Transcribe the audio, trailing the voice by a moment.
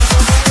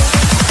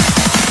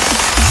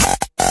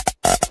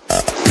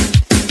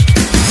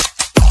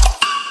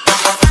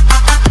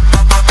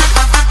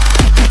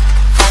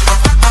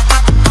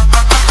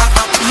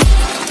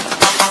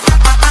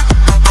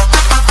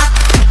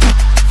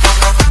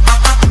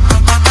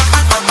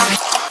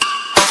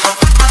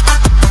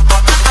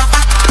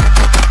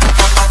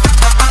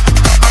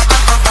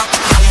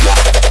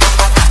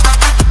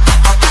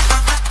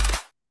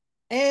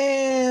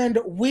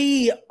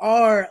We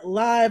are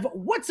live.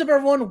 What's up,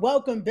 everyone?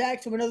 Welcome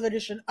back to another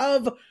edition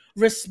of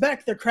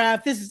Respect the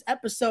Craft. This is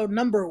episode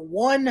number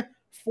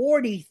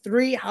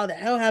 143. How the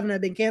hell haven't I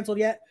been canceled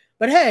yet?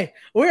 But hey,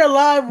 we're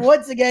live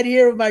once again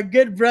here with my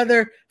good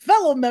brother,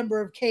 fellow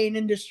member of Cain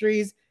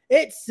Industries.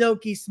 It's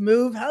Silky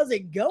Smooth. How's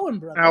it going,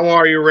 brother? How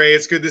are you, Ray?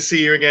 It's good to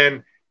see you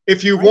again.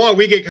 If you want,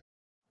 we can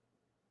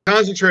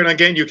concentrate on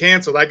getting you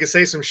canceled. I can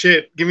say some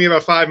shit. Give me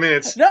about 5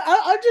 minutes. No,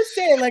 I'm just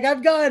saying, like,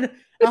 I've gone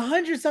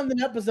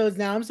 100-something episodes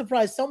now. I'm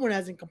surprised someone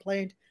hasn't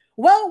complained.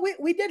 Well,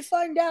 we did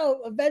find out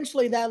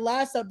eventually that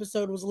last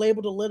episode was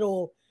labeled a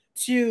little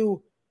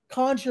too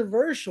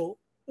controversial,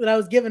 that I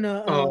was given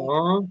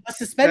a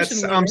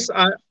suspension.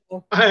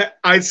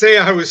 I'd say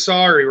I was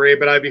sorry, Ray,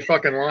 but I'd be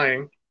fucking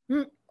lying.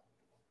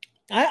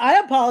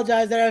 I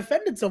apologize that I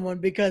offended someone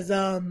because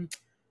I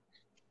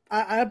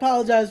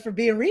apologize for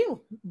being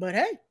real. But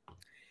hey,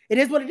 it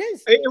is what it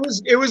is.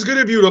 It was good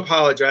of you to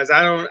apologize.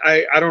 I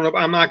don't know.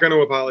 I'm not going to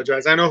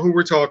apologize. I know who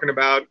we're talking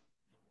about,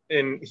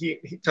 and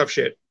he tough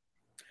shit.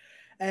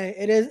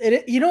 It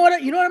is. You know what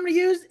I'm going to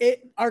use?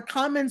 Our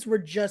comments were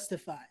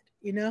justified.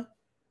 You know,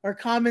 our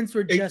comments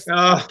were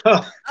justified.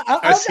 I'll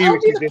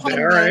be the pun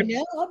guy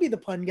now. I'll be the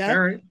pun guy. All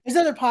right. There's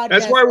other podcasts.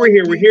 That's why we're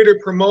here. We're here to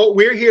promote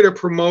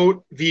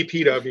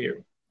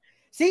VPW.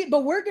 See,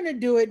 but we're going to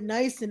do it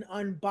nice and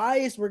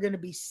unbiased. We're going to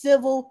be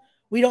civil.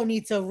 We don't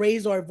need to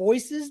raise our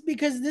voices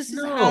because this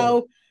is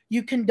how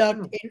you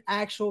conduct an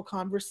actual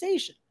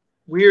conversation.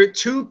 We're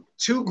two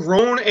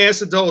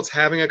grown-ass adults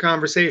having a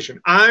conversation.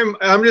 I'm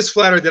just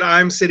flattered that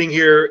I'm sitting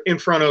here in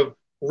front of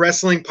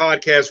wrestling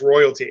podcast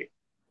royalty.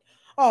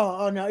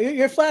 Oh no,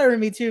 you're flattering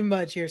me too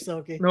much here,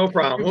 Silky. No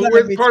problem.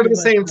 We're part of the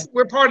same.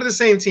 We're part of the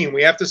same team.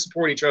 We have to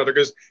support each other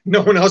because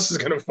no one else is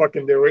going to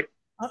fucking do it.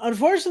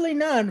 Unfortunately,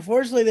 not.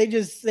 Unfortunately,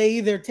 they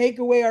either take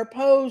away our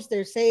post.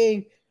 They're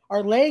saying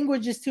our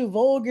language is too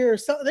vulgar.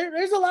 So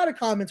there's a lot of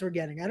comments we're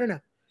getting. I don't know.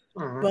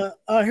 But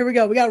here we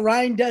go. We got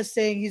Ryan Dust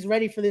saying he's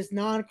ready for this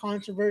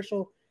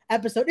non-controversial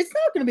episode. It's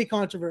not going to be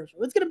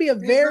controversial. It's going to be a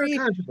very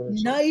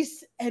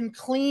nice and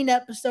clean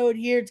episode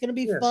here. It's going to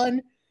be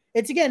fun.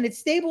 It's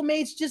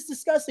stablemates just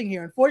discussing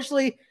here.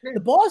 Unfortunately, the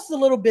boss is a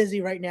little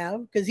busy right now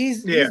because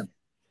he's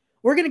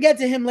we're going to get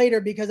to him later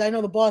because I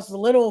know the boss is a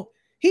little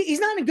he's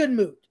not in a good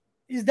mood.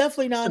 He's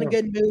definitely not in a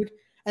good mood.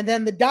 And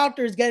then the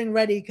doctor is getting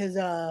ready because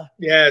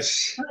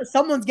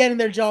someone's getting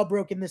their jaw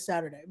broken this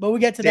Saturday. But we'll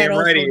get to that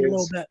also in a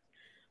little bit.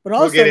 But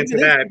also, we'll get into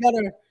that.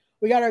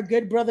 We got our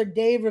good brother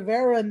Dave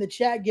Rivera in the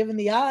chat giving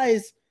the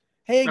eyes.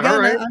 Hey,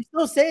 again, I'm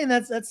still saying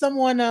that's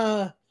someone.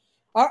 Our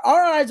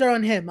eyes are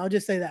on him. I'll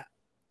just say that.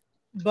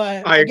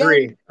 But I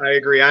agree.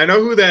 I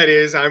know who that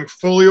is. I'm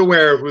fully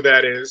aware of who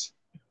that is.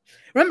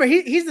 Remember,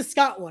 he's the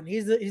Scott one.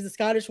 He's the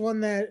Scottish one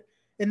that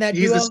in that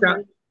he's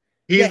duo.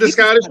 He's the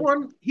Scottish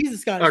one. He's the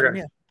Scottish one.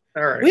 Yeah.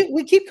 All right.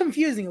 We keep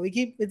confusing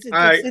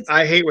it.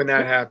 I hate when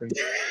that happens.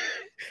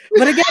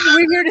 But again,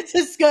 we're here to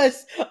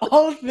discuss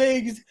all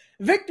things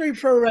Victory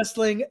Pro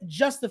Wrestling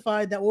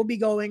Justified that will be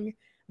going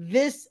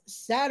this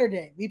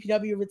Saturday.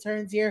 VPW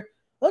returns here.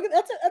 Look,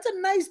 that's a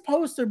nice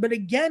poster, but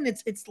again,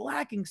 it's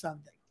lacking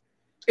something.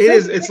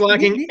 It's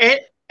lacking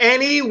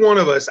any one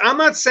of us. I'm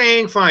not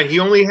saying fine. He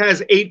only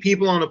has 8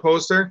 people on the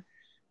poster.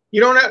 You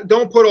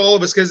don't put all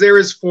of us because there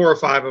is 4 or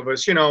 5 of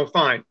us.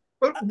 Fine.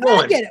 But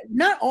I get it.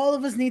 Not all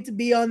of us need to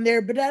be on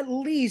there, but at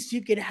least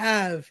you could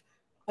have,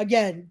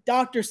 again,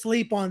 Dr.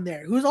 Sleep on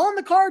there, who's on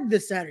the card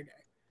this Saturday.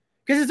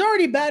 Because it's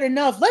already bad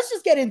enough. Let's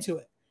just get into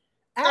it.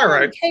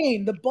 Adam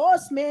Cain, the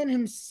boss man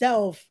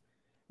himself,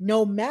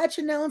 no match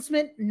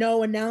announcement,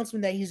 no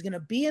announcement that he's going to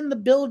be in the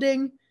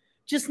building,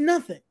 just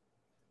nothing.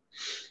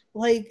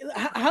 Like,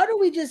 how do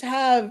we just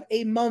have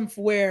a month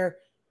where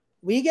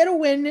we get a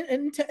win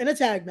in a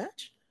tag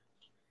match?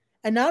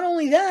 And not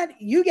only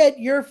that, you get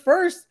your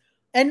first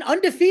and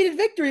undefeated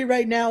victory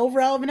right now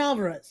over Alvin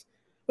Alvarez.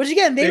 Which,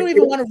 again, they don't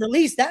even want to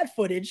release that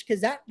footage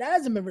because that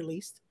hasn't been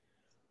released.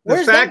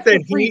 The fact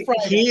that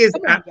he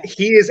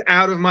is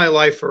out of my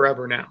life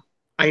forever now.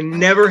 I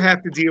never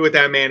have to deal with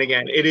that man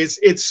again.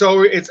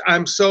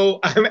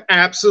 I'm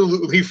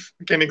absolutely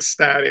fucking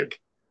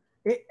ecstatic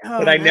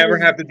that I never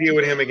have to deal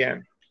with him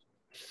again.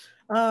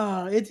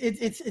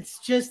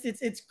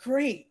 It's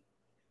great.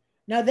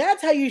 Now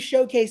that's how you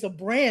showcase a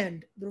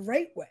brand the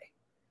right way.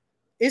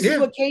 This is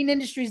what Cain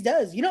Industries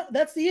does.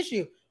 That's the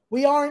issue.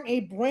 We aren't a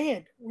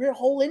brand. We're a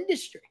whole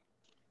industry.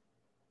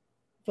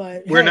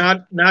 But we're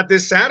not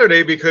this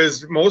Saturday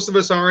because most of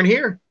us aren't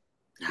here.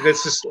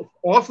 That's just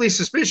awfully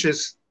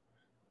suspicious.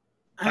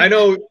 I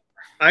know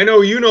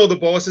the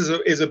boss is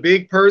a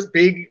big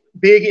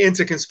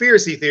into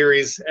conspiracy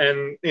theories,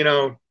 and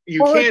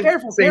you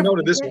can't say no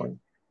to this one.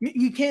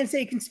 You can't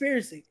say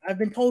conspiracy. I've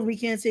been told we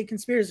can't say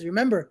conspiracy.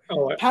 Remember,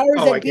 powers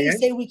that be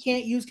say we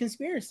can't use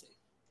conspiracy.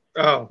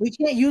 Oh, we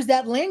can't use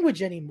that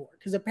language anymore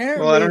because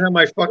apparently. Well, I don't have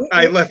my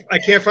I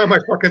can't find my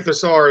fucking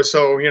thesaurus,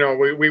 so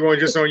we won't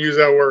just don't use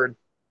that word.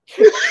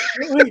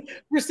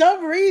 For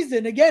some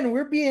reason, again,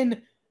 we're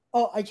being.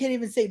 Oh, I can't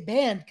even say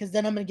banned because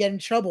then I'm gonna get in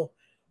trouble.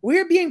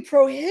 We're being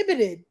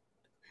prohibited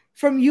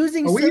from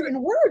using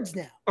certain words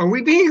now. Are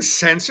we being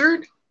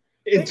censored?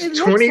 It's It looks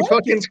 20 like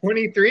fucking it.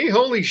 23.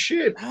 Holy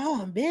shit.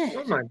 Oh man.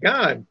 Oh my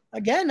God.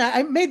 Again,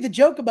 I made the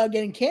joke about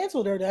getting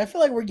canceled earlier. I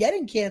feel like we're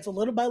getting canceled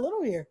little by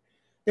little here.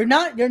 They're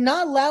not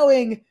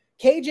allowing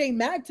KJ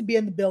Mack to be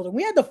in the building.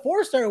 We had the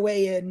 4-star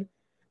weigh in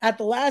at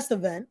the last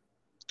event.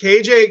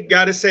 KJ,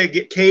 gotta say,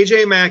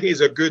 KJ Mack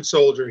is a good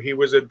soldier. He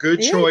was a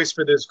good Yeah. choice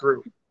for this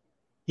group.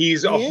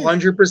 He's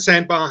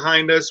 100%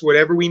 behind us.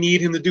 Whatever we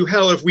need him to do.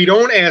 Hell, if we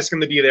don't ask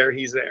him to be there,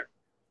 he's there.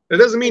 That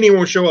doesn't mean he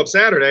won't show up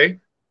Saturday.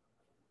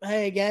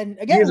 Hey, again,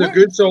 he's a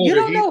good soldier. You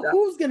don't know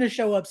who's going to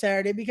show up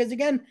Saturday because,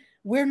 again,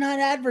 we're not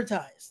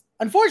advertised.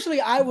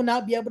 Unfortunately, I will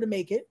not be able to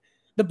make it.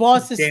 The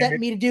boss has sent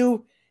me to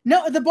do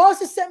the boss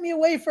has sent me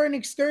away for an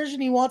excursion.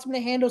 He wants me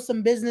to handle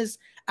some business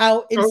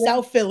out in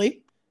South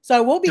Philly. So I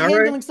will be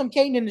handling some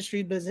Cain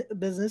Industries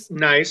business.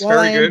 Nice. While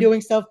Very I am good.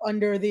 Doing stuff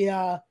under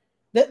the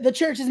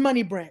church's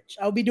money branch.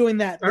 I'll be doing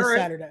that this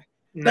Saturday.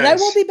 Nice. But I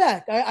will be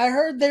back. I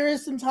heard there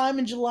is some time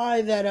in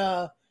July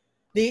that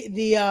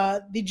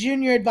the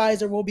junior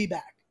advisor will be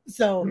back.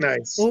 So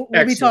nice.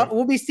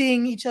 We'll be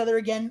seeing each other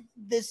again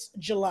this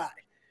July.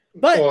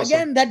 But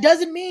again, that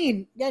doesn't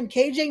mean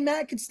KJ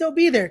Mack could still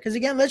be there because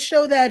again, let's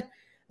show that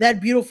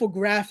beautiful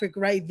graphic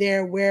right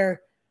there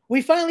where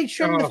we finally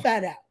trimmed the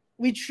fat out.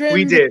 We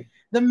did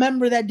the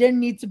member that didn't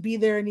need to be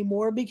there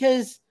anymore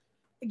because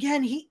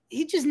again, he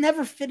just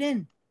never fit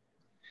in.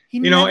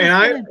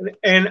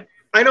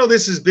 I know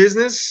this is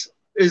business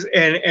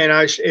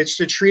it's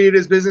to treat it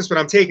as business, but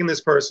I'm taking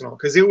this personal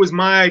because it was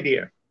my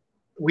idea.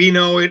 We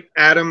know it.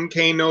 Adam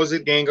Cain knows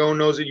it. Gangone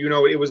knows it. You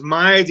know it. It was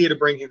my idea to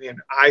bring him in.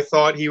 I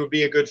thought he would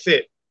be a good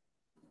fit.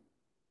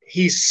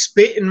 He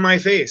spit in my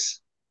face.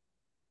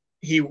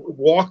 He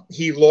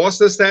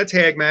lost us that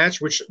tag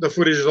match, which the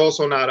footage is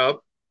also not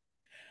up.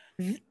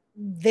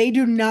 They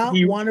do not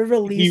want to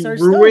release our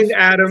ruined stuff.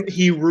 Adam.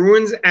 He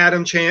ruins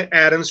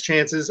Adam's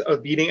chances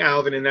of beating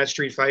Alvin in that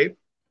street fight.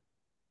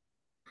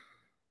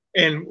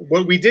 And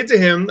what we did to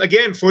him,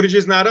 again, footage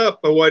is not up,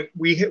 but what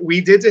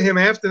we did to him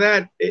after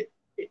that, it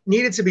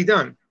needed to be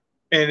done.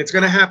 And it's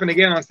going to happen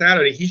again on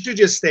Saturday. He should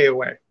just stay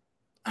away.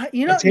 I'm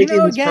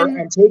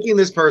taking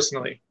this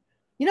personally.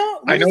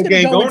 I know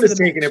Gangone is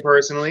taking it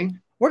personally.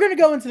 We're going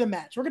to go into the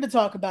match. We're going to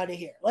talk about it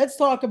here. Let's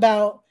talk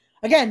about,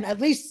 again, at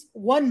least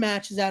one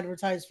match is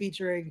advertised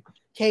featuring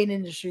Cain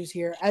Industries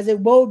here, as it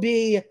will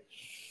be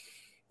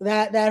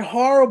that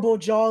horrible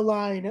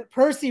jawline,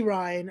 Percy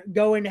Ryan,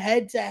 going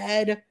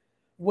head-to-head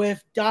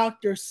with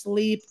Dr.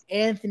 Sleep,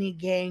 Anthony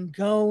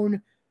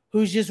Gangone,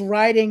 who's just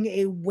riding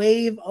a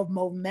wave of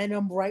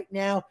momentum right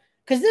now.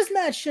 Because this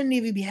match shouldn't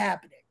even be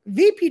happening.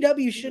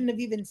 VPW shouldn't have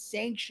even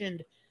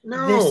sanctioned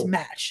this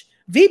match.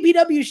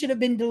 VPW should have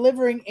been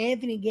delivering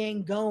Anthony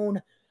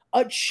Gangone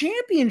a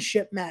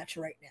championship match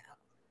right now.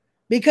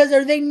 Because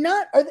are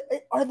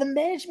the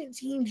management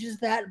team just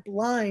that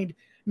blind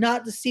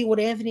not to see what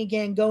Anthony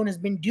Gangone has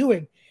been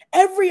doing?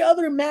 Every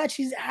other match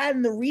he's had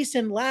in the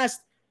recent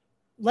last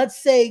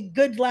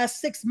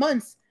 6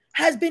 months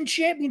has been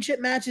championship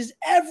matches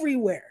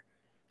everywhere.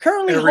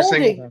 Currently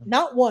holding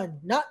not one,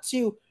 not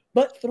two,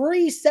 but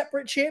 3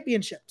 separate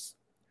championships.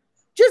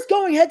 Just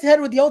going head-to-head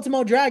with the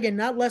Ultimo Dragon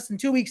not less than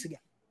 2 weeks ago.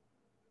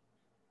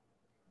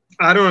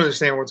 I don't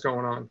understand what's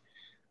going on.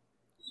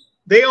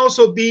 They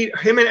also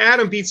him and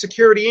Adam beat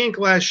Security Inc.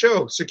 last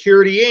show.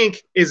 Security Inc.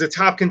 is a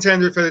top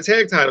contender for the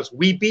tag titles.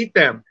 We beat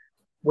them.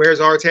 Where's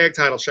our tag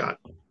title shot?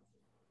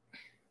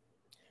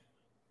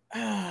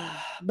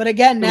 But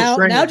again,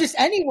 now just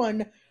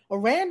anyone, a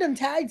random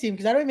tag team,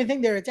 because I don't even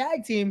think they're a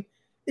tag team,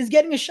 is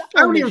getting a shot.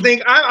 I don't even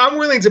think I'm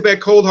willing to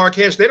bet cold hard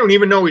cash they don't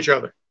even know each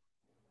other.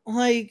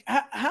 Like,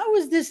 how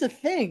is this a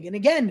thing? And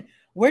again,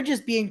 we're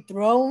just being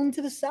thrown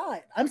to the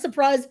side. I'm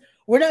surprised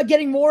we're not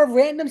getting more of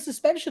random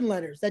suspension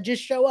letters that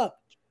just show up.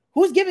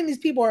 Who's giving these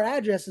people our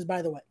addresses,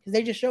 by the way? Because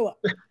they just show up.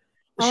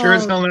 Sure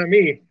as hell not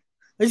me.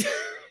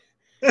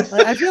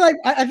 I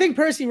think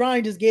Percy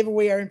Ryan just gave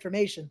away our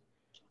information.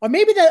 Or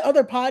maybe that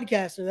other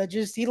podcaster that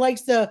just he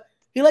likes to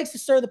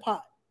stir the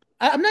pot.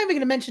 I'm not even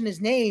going to mention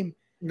his name.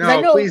 No,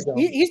 I know please don't.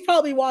 He's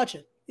probably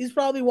watching. He's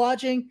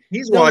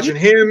watching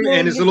him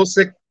and his little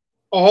sick.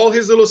 All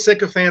his little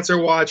sycophants are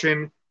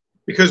watching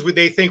because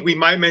they think we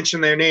might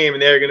mention their name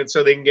and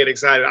so they can get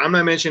excited. I'm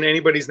not mentioning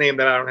anybody's name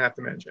that I don't have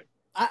to mention.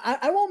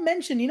 I won't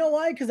mention. You know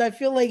why? Because I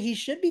feel like he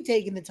should be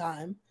taking the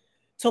time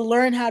to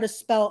learn how to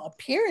spell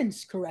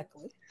appearance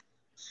correctly,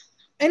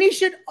 and he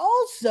should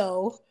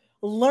also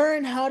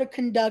learn how to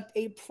conduct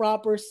a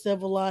proper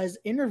civilized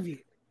interview.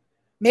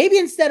 Maybe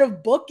instead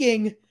of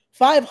booking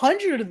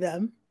 500 of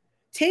them,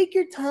 take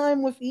your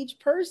time with each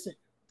person.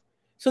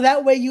 So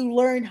that way you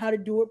learn how to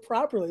do it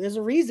properly. There's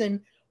a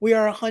reason we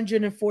are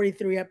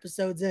 143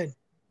 episodes in.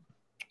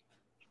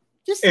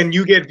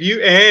 You get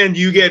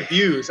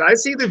views. I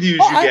see the views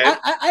you get.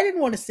 I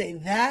didn't want to say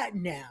that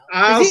now.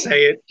 I'll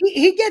say it.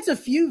 He gets a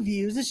few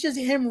views. It's just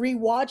him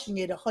rewatching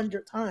it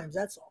 100 times.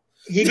 That's all.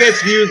 He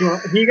gets views.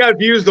 He got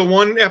views the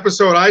one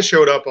episode I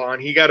showed up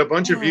on. He got a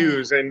bunch of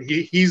views, and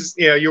he's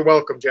you're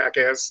welcome,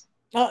 jackass.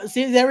 Oh,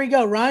 see, there we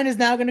go. Ryan is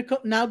now gonna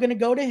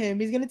go to him.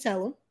 He's gonna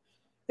tell him,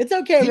 "It's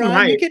okay,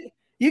 Ryan.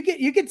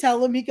 You could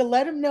tell him. You can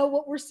let him know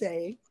what we're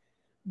saying.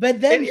 But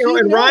then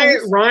and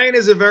Ryan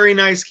is a very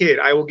nice kid.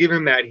 I will give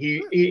him that.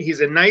 He's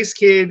a nice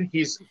kid.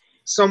 He's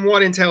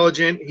somewhat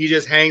intelligent. He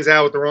just hangs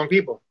out with the wrong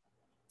people.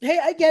 Hey,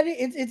 I get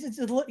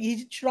it.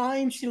 He's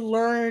trying to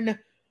learn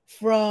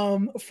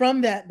from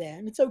that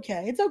man. It's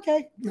okay. It's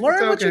okay.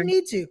 Learn what you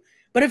need to.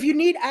 But if you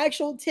need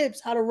actual tips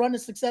how to run a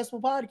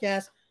successful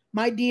podcast,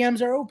 my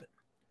DMs are open.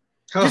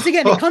 Just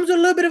again, it comes with a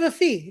little bit of a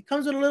fee.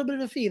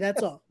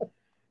 That's all.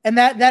 And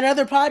that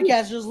other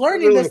podcast is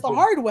learning this the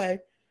hard way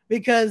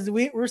because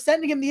we're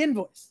sending him the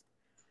invoice.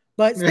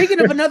 But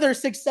speaking of another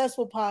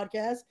successful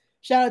podcast,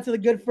 shout out to the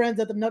good friends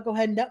at the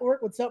Knucklehead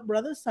Network. What's up,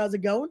 brothers? How's it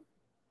going?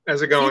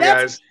 How's it going,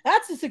 guys?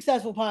 That's a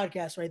successful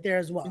podcast right there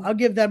as well. I'll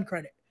give them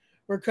credit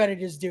where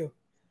credit is due.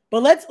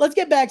 But let's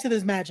get back to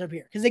this matchup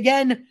here. Because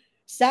again,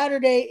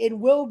 Saturday, it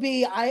will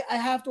be, I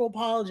have to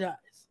apologize.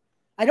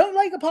 I don't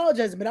like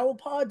apologizing, but I will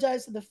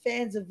apologize to the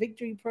fans of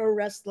Victory Pro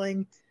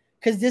Wrestling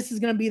because this is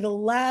going to be the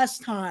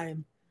last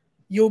time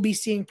you'll be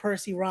seeing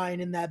Percy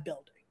Ryan in that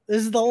building.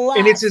 This is the last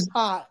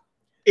time.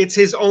 It's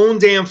his own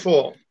damn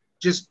fault.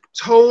 Just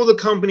toe the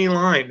company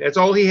line. That's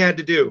all he had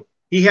to do.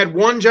 He had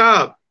one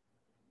job.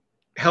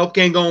 Help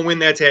Gangon win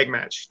that tag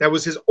match. That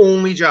was his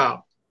only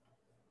job.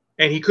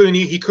 And he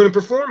couldn't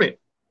perform it.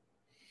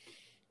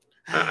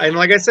 And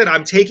like I said,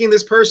 I'm taking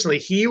this personally.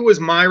 He was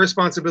my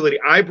responsibility.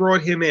 I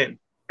brought him in.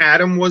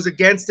 Adam was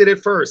against it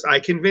at first. I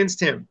convinced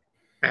him.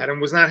 Adam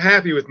was not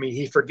happy with me.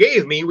 He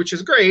forgave me, which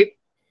is great.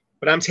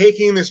 But I'm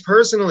taking this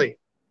personally.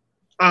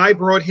 I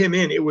brought him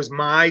in. It was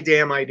my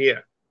damn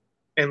idea.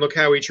 And look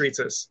how he treats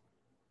us.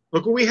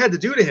 Look what we had to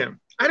do to him.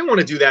 I didn't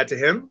want to do that to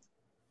him.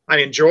 I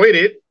enjoyed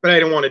it, but I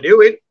didn't want to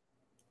do it.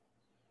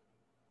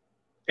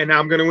 And now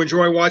I'm going to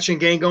enjoy watching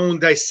Gangon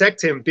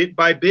dissect him bit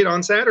by bit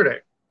on Saturday.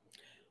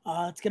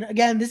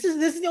 This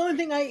is the only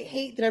thing I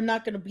hate that I'm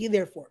not going to be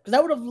there for. Because I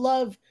would have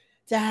loved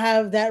to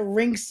have that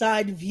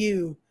ringside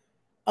view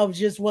of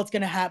just what's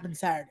going to happen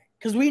Saturday.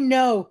 Because we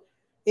know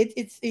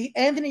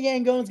Anthony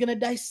Gangon is going to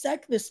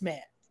dissect this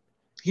man.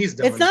 He's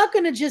done. It's not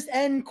going to just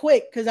end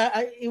quick because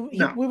we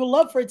would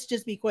love for it to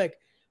just be quick.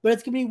 But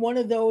it's going to be one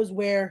of those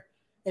where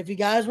if you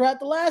guys were at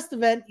the last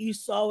event, you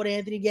saw what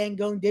Anthony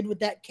Gangon did with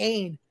that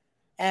Cain.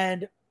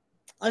 And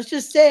let's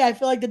just say I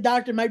feel like the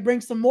doctor might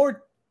bring some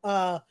more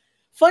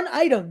fun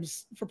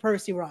items for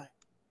Percy Ryan.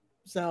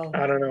 So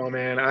I don't know,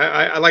 man.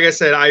 I like I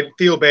said, I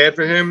feel bad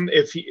for him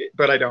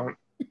but I don't.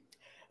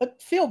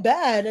 But feel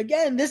bad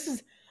again. This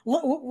is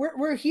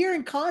we're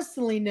hearing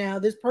constantly now.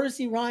 This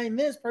Percy Ryan,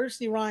 this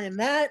Percy Ryan,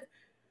 that.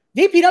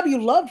 VPW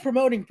loved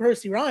promoting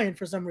Percy Ryan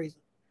for some reason,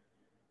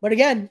 but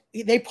again,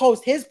 they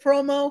post his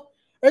promo.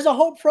 There's a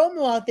whole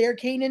promo out there.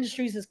 Cain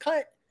Industries has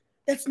cut.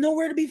 That's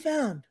nowhere to be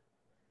found.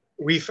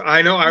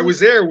 I know. I was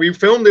there. We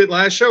filmed it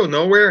last show.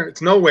 Nowhere.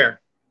 It's nowhere.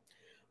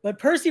 But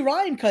Percy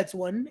Ryan cuts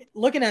one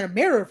looking at a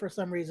mirror for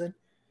some reason.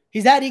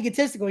 He's that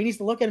egotistical. He needs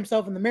to look at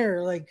himself in the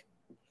mirror. Like,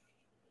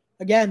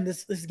 again,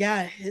 this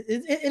guy,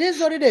 it is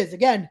what it is.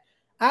 Again,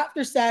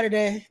 after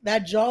Saturday,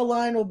 that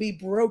jawline will be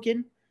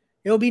broken.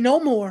 It will be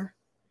no more.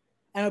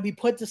 And it'll be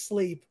put to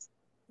sleep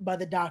by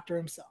the doctor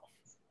himself.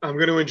 I'm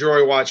going to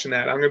enjoy watching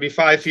that. I'm going to be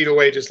 5 feet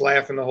away just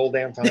laughing the whole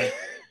damn time.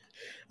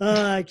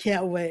 I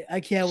can't wait.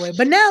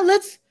 But now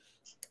let's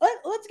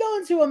go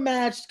into a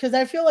match because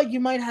I feel like you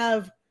might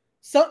have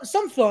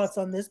some thoughts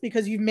on this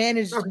because you've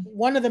managed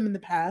one of them in the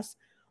past.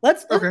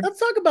 Let's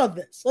talk about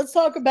this. Let's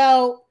talk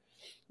about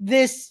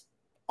this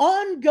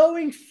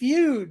ongoing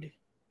feud,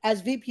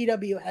 as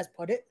VPW has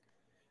put it,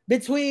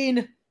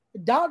 between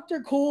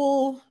Dr.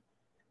 Cool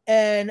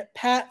and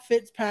Pat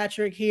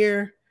Fitzpatrick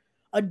here.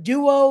 A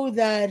duo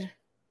that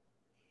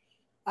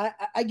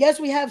I guess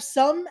we have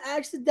some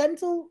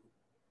accidental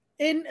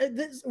in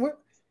this.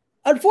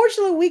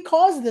 Unfortunately, we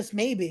caused this,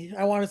 maybe,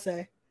 I want to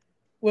say.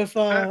 With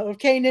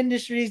Cain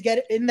Industries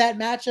get in that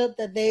matchup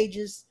that they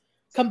just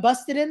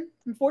combusted in,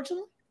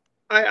 unfortunately.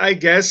 I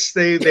guess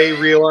they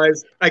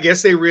realized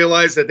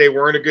that they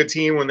weren't a good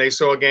team when they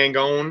saw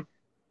Gangon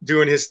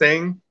doing his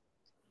thing.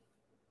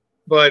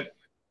 But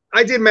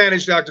I did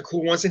manage Dr.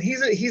 Cool once, and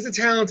he's a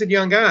talented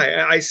young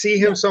guy. I see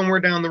him somewhere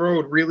down the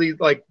road really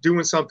like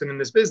doing something in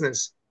this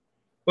business.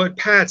 But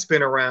Pat's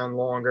been around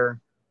longer.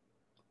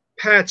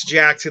 Pat's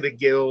jacked to the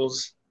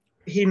gills.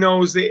 He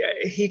knows that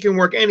he can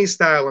work any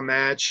style of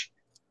match.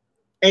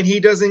 And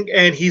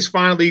he's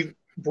finally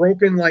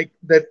broken like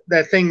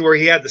that thing where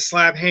he had to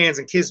slap hands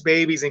and kiss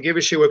babies and give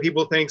a shit what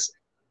people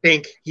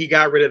think he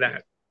got rid of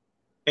that.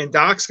 And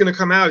Doc's going to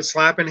come out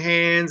slapping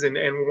hands and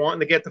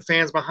wanting to get the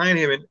fans behind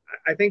him. And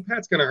I think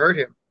Pat's going to hurt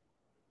him.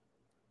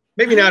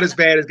 Maybe not as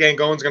bad as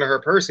Gangon's going to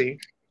hurt Percy.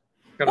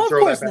 Of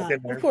course not.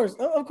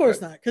 Of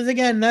course not. Because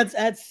again,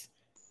 that's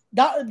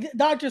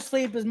Dr.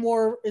 Sleep is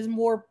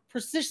more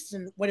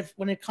persistent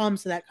when it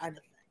comes to that kind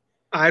of thing.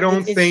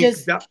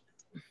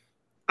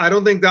 I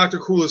don't think Dr.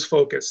 Cool is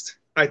focused.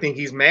 I think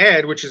he's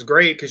mad, which is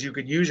great because you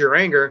could use your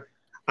anger.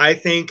 I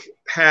think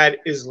Pat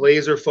is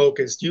laser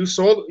focused. You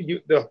saw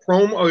the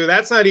promo. Oh,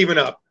 that's not even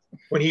up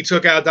when he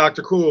took out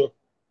Dr. Cool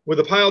with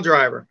a pile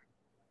driver.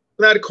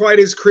 not quite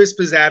as crisp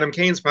as Adam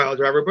Cain's pile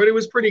driver, but it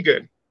was pretty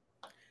good.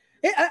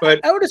 I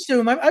would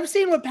assume I've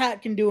seen what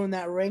Pat can do in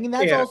that ring, and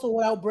that's also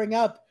what I'll bring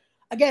up.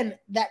 Again,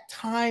 that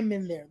time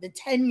in there, the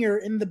tenure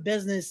in the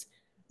business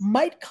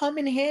might come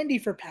in handy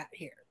for Pat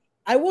here.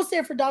 I will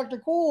say for Dr.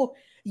 Cool,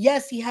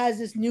 yes, he has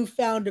this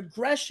newfound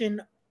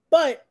aggression,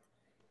 but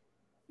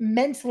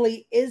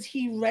mentally, is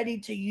he ready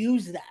to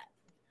use that?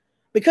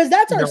 Because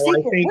that's our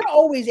secret. We're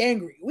always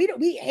angry.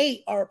 We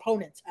hate our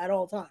opponents at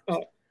all times,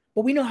 but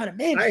we know how to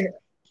manage it.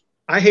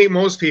 I hate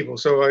most people,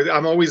 so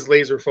I'm always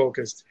laser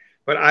focused.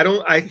 But I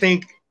don't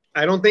think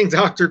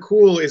Dr.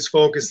 Cool is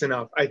focused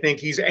enough. I think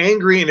he's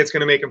angry and it's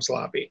going to make him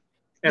sloppy.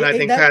 And I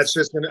think Pat's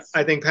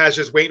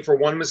just waiting for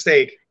one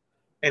mistake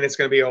and it's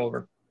going to be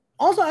over.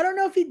 Also, I don't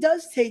know if he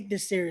does take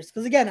this serious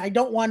because again, I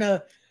don't want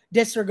to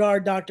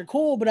disregard Dr.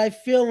 Cool, but I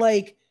feel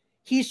like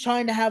he's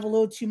trying to have a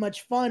little too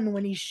much fun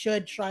when he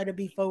should try to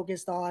be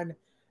focused on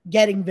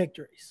getting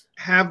victories.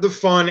 Have the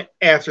fun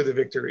after the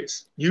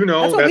victories.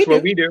 That's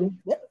what we do.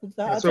 Yeah,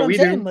 that's what I'm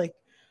saying. Like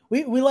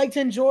we like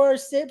to enjoy our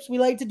sips. We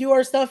like to do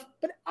our stuff,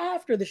 but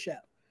after the show,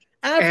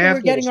 after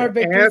we're getting our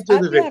victories,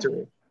 after the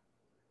victory.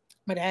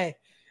 But hey,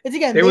 it's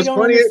again, they don't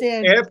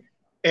understand.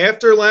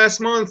 After last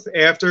month,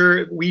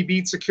 after we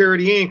beat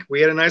Security Inc., we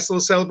had a nice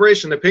little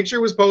celebration. The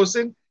picture was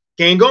posted.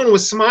 Gangone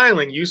was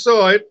smiling. You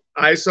saw it.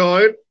 I saw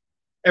it.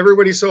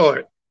 Everybody saw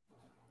it.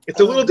 It's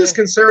a little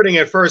disconcerting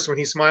at first when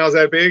he smiles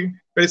that big,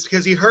 but it's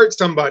because he hurt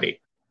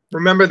somebody.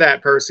 Remember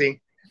that,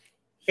 Percy.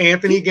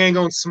 Anthony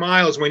Gangone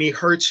smiles when he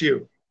hurts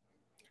you.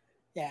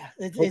 Yeah.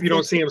 Hope you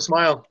don't see him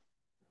smile.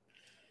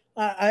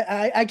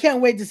 I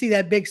can't wait to see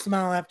that big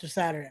smile after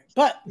Saturday.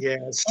 But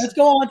yes, let's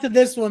go on to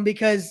this one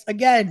because,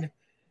 again,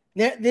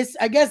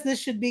 I guess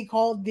this should be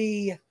called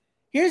the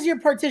here's your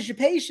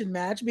participation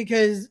match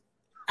because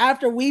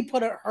after we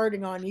put a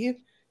hurting on you,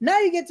 now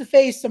you get to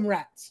face some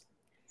rats.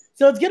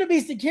 So it's going to be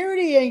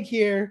Security Inc.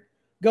 here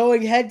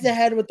going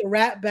head-to-head with the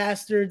Rat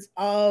Bastards.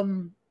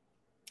 I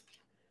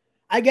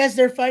guess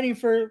they're fighting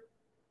for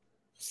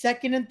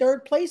second and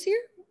third place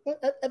here.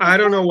 I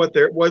don't know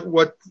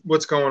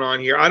what's going on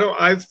here.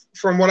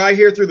 From what I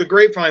hear through the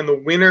grapevine, the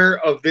winner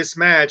of this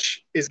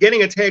match is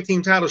getting a tag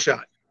team title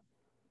shot.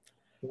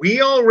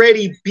 We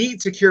already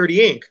beat Security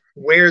Inc.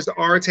 Where's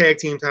our tag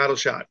team title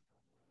shot?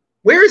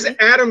 Where's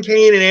Adam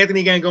Cain and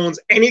Anthony Gangone's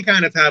any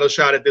kind of title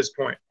shot at this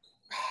point?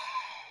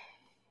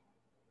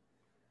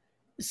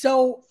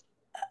 So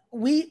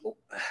why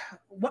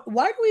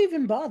do we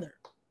even bother?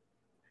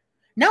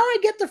 Now I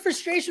get the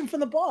frustration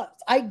from the boss.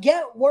 I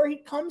get where he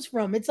comes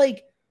from. It's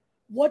like,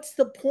 what's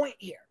the point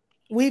here?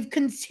 We've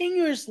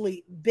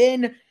continuously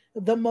been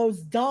the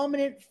most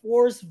dominant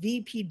force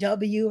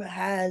VPW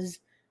has,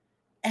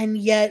 and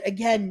yet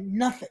again,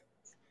 nothing.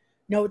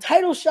 No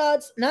title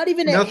shots, not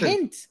even a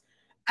hint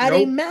at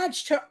a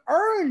match to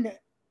earn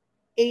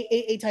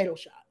a title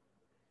shot.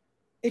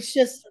 It's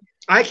just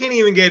I can't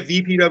even get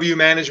VPW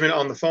management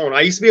on the phone. I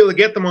used to be able to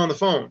get them on the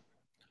phone.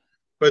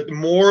 But the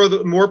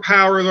more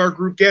power our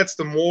group gets,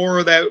 the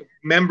more that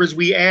members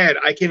we add.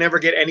 I can never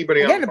get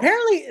anybody on the phone.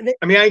 Apparently,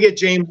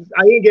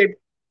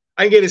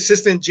 I get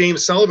assistant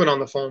James Sullivan on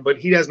the phone, but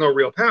he has no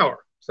real power.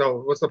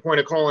 So what's the point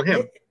of calling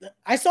him?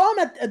 I saw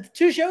him at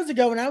 2 shows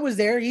ago when I was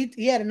there.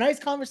 He had a nice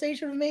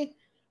conversation with me,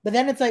 but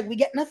then it's like we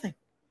get nothing.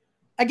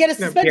 I get a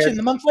suspension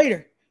a month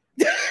later.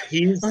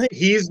 He's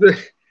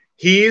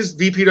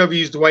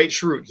VPW's Dwight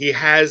Schrute. He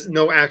has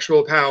no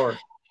actual power.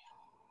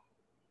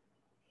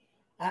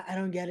 I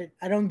don't get it.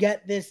 I don't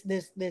get this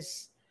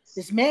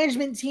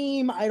management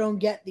team. I don't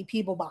get the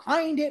people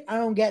behind it. I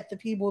don't get the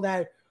people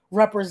that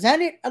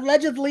represent it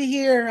allegedly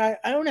here.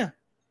 I don't know.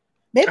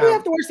 Maybe we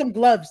have to wear some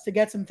gloves to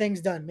get some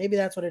things done. Maybe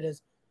that's what it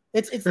is.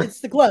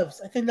 It's the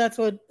gloves. I think that's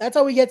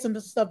how we get some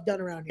stuff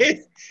done around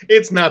here.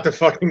 It's not the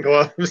fucking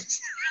gloves.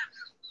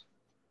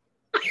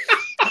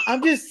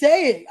 I'm just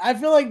saying. I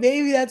feel like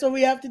maybe that's what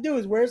we have to do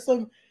is wear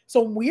some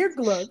weird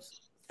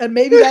gloves, and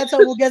maybe that's how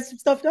we'll get some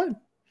stuff done.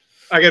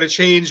 I got to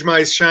change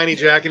my shiny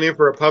jacket in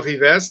for a puffy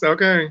vest.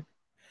 Okay.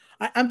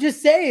 I'm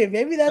just saying,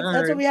 maybe that's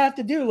what we have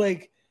to do.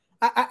 Like,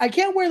 I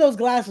can't wear those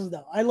glasses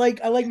though. I like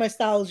my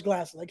stylish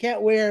glasses. I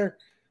can't wear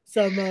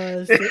some.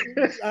 I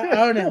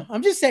don't know.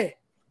 I'm just saying.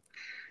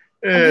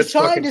 I'm just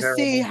trying to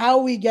see how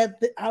we get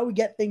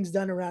things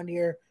done around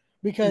here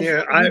because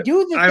we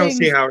do the things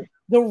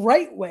the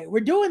right way.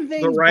 We're doing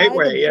things the right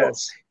way,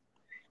 yes,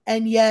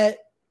 and yet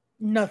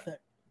nothing.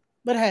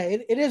 But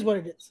hey, it is what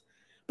it is.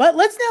 But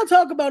let's now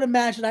talk about a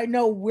match that I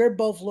know we're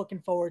both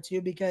looking forward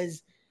to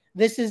because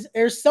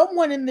there's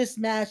someone in this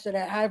match that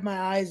I have my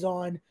eyes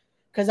on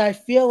because I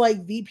feel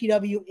like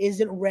VPW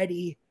isn't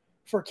ready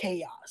for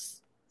chaos.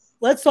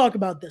 Let's talk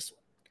about this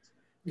one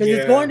because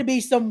it's going to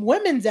be some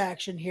women's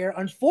action here.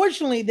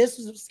 Unfortunately, this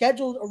was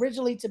scheduled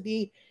originally to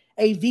be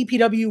a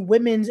VPW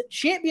Women's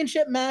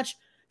Championship match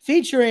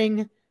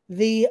featuring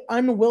the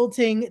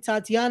unwilting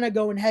Tatiana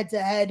going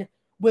head-to-head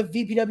with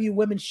VPW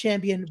Women's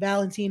Champion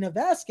Valentina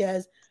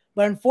Vasquez.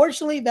 But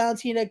unfortunately,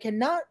 Valentina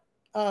cannot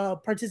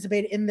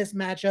participate in this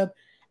matchup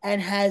and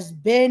has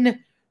been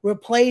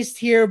replaced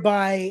here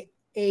by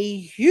a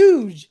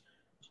huge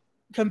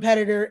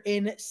competitor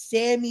in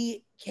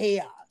Sammy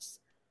Chaos,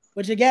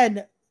 which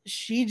again,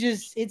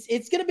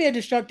 it's going to be a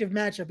destructive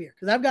matchup here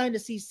because I've gotten to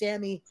see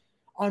Sammy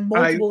on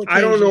multiple occasions.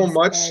 I don't know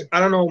much. I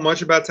don't know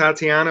much about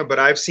Tatiana, but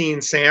I've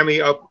seen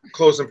Sammy up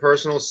close and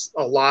personal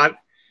a lot,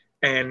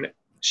 and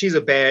she's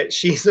a bad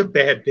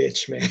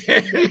bitch,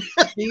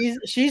 man.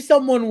 she's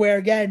someone where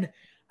again,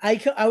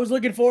 I was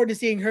looking forward to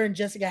seeing her and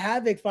Jessica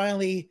Havoc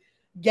finally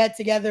get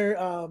together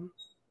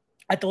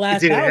at the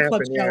last Battle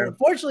Club show. Yeah.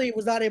 Unfortunately, it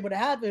was not able to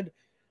happen,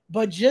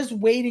 but just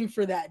waiting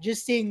for that,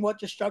 just seeing what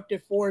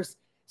destructive force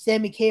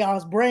Sammy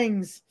Chaos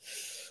brings.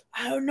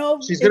 I don't know.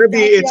 It's going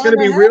to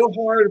be real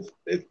hard.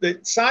 The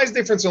size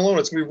difference alone,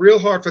 it's going to be real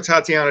hard for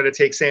Tatiana to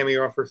take Sammy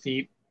off her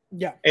feet.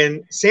 Yeah.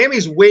 And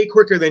Sammy's way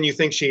quicker than you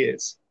think she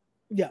is.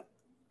 Yeah.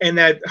 And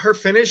that her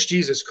finish,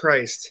 Jesus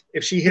Christ.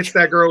 If she hits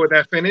that girl with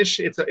that finish,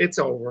 it's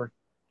over.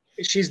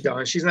 She's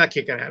done. She's not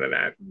kicking out of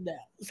that. Yeah.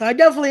 So I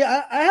definitely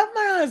I have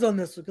my eyes on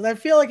this one because I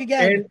feel like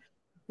again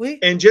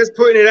and just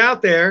putting it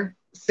out there,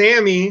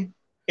 Sammy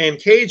and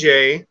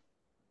KJ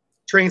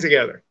train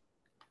together.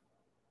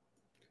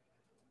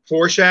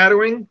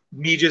 Foreshadowing,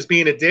 me just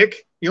being a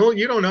dick.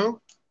 You don't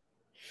know.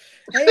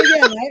 Hey,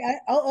 again,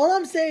 all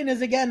I'm saying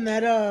is again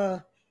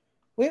that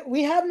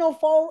we have no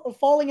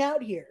falling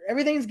out here.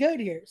 Everything's good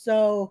here.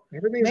 So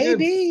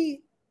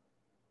maybe good.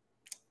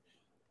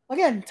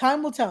 Again,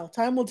 time will tell.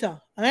 Time will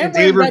tell. And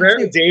Dave Rivera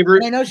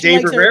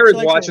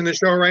is watching the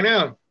show right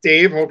now.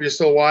 Dave, hope you're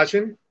still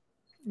watching.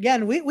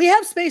 Again, we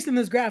have space in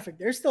this graphic.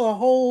 There's still a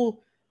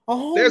whole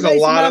There's nice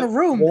a lot amount of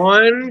room.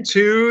 1,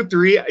 2,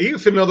 3. You can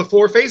fit another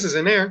 4 faces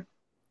in there.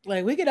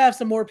 Like we could have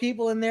some more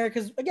people in there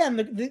because again,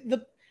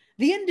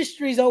 the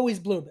industry is always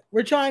blooming.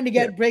 We're trying to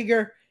get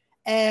bigger,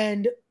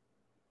 and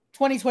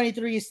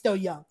 2023 is still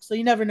young, so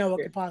you never know what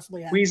could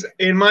possibly happen.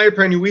 In my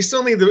opinion, we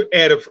still need to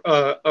add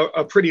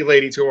a pretty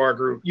lady to our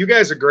group. You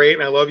guys are great,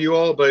 and I love you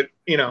all, but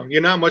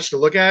you're not much to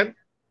look at.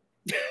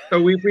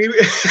 So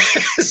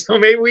so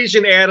maybe we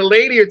should add a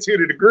lady or two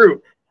to the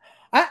group.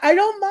 I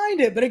don't mind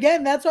it, but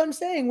again, that's what I'm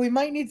saying. We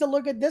might need to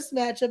look at this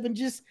matchup and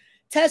just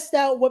test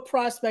out what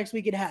prospects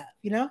we could have.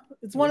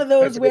 It's one of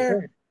those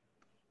where,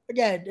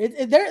 again,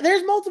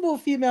 there's multiple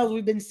females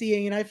we've been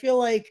seeing, and I feel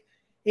like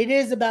it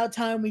is about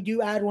time we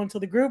do add one to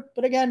the group.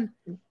 But again,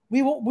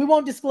 we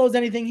won't disclose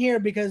anything here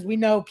because we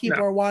know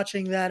people are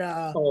watching that.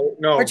 Oh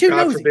no!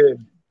 God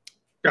forbid!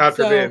 God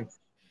forbid!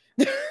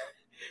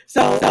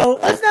 So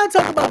let's now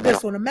talk about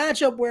this one, a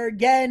matchup where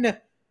again,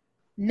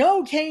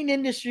 no Cain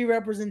industry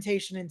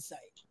representation in sight,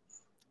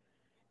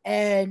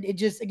 and it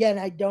just again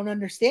I don't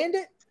understand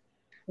it.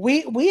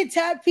 We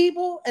attack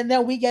people and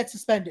then we get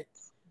suspended.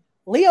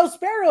 Leo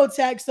Sparrow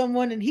attacks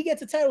someone and he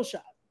gets a title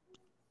shot.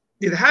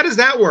 Yeah, how does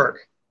that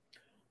work?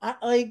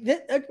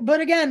 But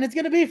again, it's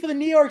going to be for the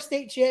New York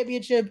State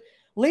Championship.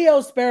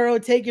 Leo Sparrow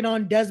taking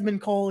on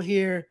Desmond Cole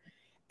here,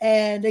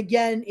 and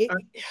again,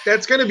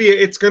 it's going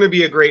to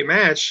be a great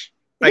match.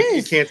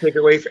 You can't take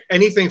away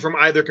anything from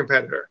either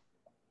competitor.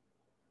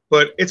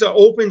 But it's an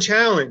open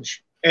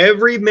challenge.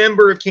 Every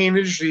member of Cain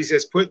Industries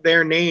has put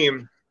their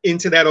name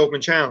into that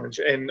open challenge,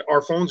 and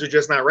our phones are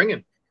just not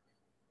ringing.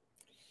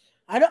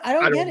 I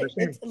don't get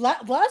it.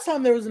 Last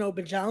time there was an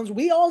open challenge,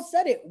 we all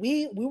said it.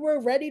 We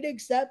were ready to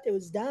accept. It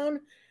was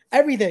down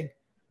everything.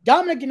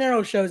 Dominic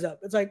Gennaro shows up.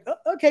 It's like,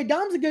 okay,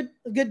 Dom's a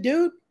good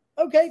dude.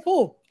 Okay,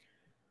 cool.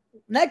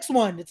 Next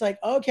one, it's like,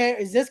 okay,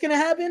 is this gonna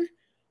happen?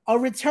 A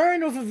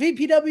return with a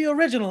VPW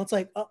original. It's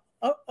like,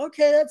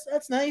 okay,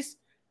 that's nice.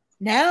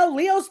 Now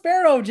Leo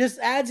Sparrow just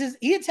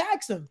he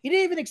attacks him. He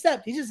didn't even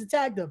accept. He just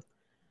attacked him.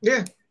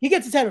 Yeah. He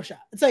gets a title shot.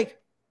 It's like,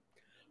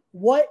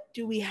 what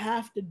do we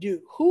have to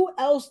do? Who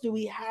else do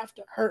we have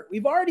to hurt?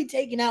 We've already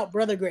taken out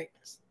Brother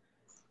Greatness.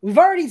 We've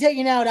already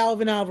taken out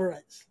Alvin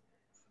Alvarez.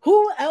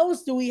 Who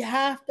else do we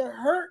have to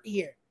hurt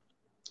here?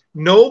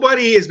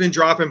 Nobody has been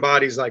dropping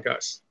bodies like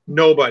us.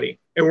 Nobody.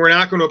 And we're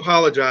not going to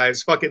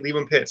apologize. Fuck it. Leave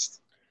them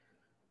pissed.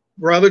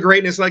 Brother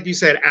Greatness, like you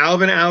said,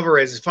 Alvin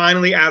Alvarez is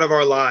finally out of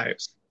our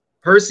lives.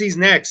 Percy's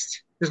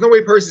next. There's no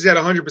way Percy's at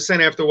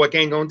 100% after what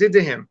Gangon did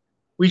to him.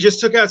 We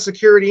just took out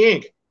Security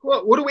Inc.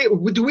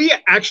 What do we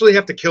actually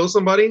have to kill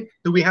somebody?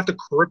 Do we have to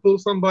cripple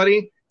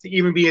somebody to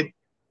even be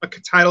a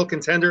title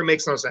contender? It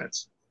makes no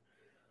sense.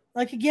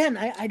 Like, again,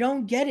 I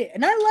don't get it.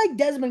 And I like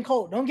Desmond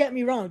Cole. Don't get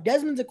me wrong.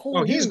 Desmond's a cool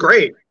dude. He's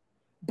great.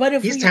 But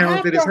if he's we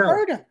talented have to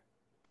hurt him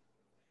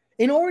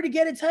in order to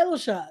get a title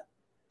shot,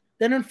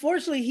 then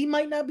unfortunately he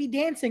might not be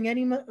dancing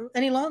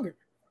any longer.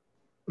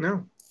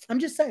 No. I'm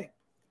just saying.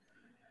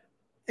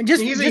 And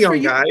he's a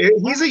young guy.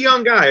 He's a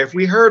young guy. If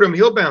we hurt him,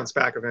 he'll bounce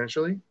back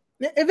eventually.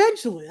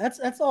 Eventually.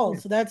 That's all.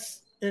 So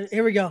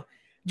here we go.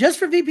 Just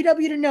for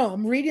VPW to know,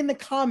 I'm reading the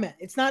comment.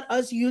 It's not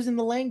us using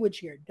the language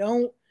here.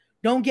 Don't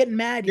get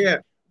mad here. Yeah.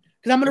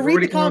 Because I'm going to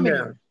read the comment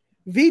here.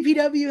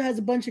 VPW has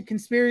a bunch of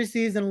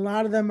conspiracies, and a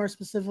lot of them are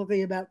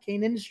specifically about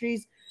Cain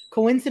Industries.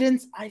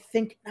 Coincidence? I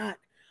think not.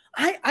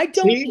 I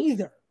don't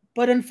either.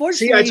 But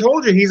unfortunately, I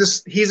told you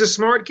he's a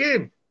smart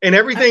kid. And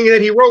everything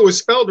that he wrote was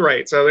spelled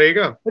right. So there you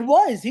go. It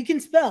was. He can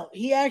spell.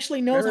 He actually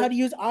knows how to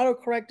use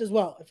autocorrect as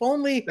well. If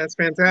only. That's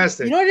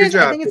fantastic. You know what it Good is?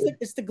 job, I think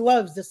it's the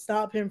gloves that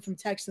stop him from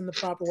texting the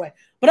proper way.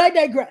 But I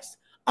digress.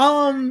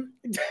 But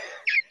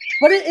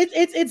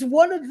it's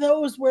one of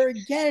those where,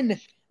 again,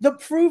 the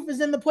proof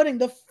is in the pudding.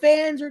 The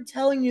fans are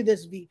telling you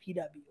this,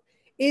 VPW.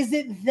 Is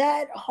it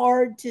that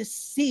hard to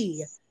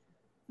see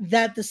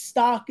that the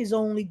stock is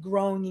only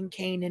growing in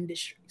Cain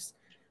Industries?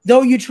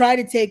 Though you try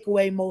to take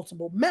away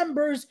multiple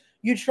members,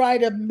 you try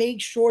to make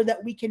sure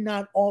that we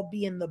cannot all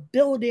be in the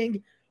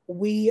building,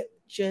 we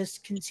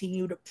just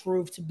continue to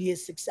prove to be a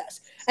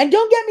success. And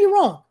don't get me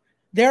wrong,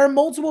 there are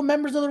multiple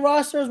members of the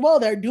roster as well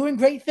that are doing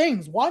great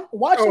things. Watch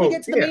when we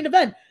get to the main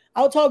event.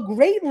 I'll talk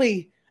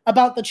greatly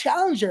about the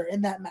challenger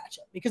in that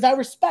matchup because I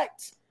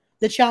respect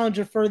the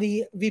challenger for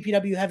the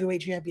VPW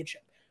Heavyweight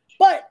Championship.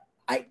 But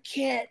I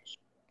can't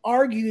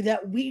argue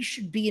that we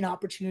should be in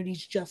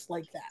opportunities just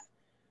like that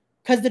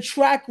because the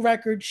track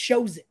record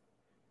shows it.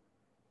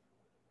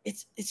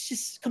 It's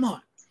just, come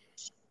on.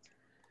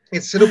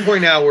 It's to the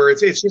point now where it's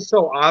just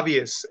so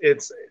obvious.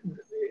 It's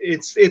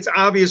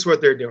obvious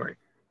what they're doing,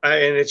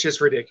 and it's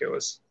just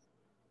ridiculous.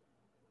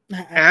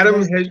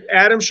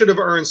 Adam should have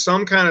earned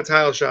some kind of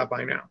title shot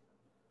by now.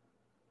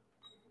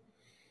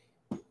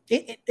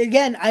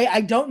 Again, I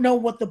don't know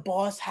what the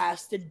boss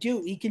has to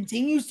do. He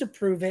continues to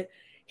prove it.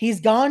 He's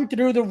gone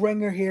through the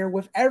ringer here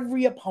with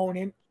every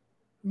opponent.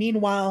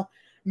 Meanwhile,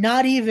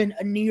 not even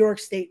a New York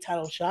State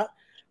title shot,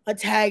 a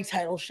tag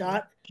title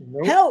shot.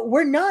 Nope. Hell,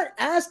 we're not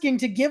asking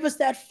to give us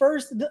that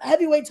first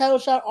heavyweight title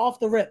shot off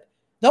the rip.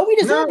 Though we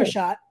deserve a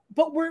shot,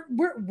 but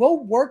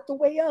we'll work the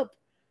way up.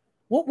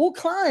 We'll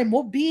climb.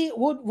 We'll be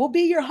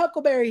your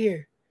Huckleberry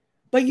here.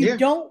 But you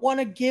don't want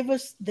to give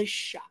us the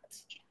shot.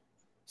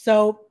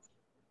 So,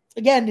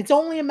 again, it's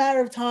only a matter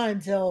of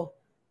time till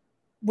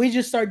we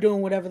just start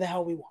doing whatever the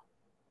hell we want.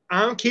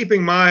 I'm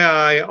keeping my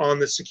eye on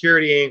the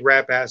Security Inc.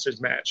 Rap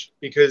Bastards match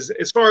because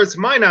as far as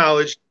my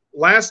knowledge,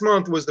 last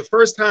month was the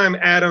first time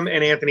Adam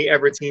and Anthony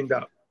ever teamed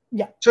up.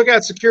 Yeah. Took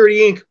out Security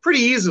Inc.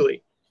 pretty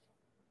easily.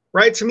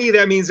 Right? To me,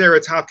 that means they're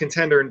a top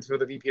contender for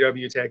the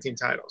VPW tag team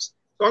titles.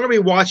 So I'm going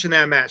to be watching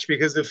that match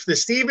because if the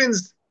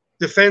Stevens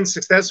defends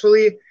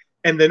successfully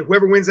and then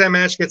whoever wins that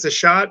match gets a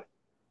shot,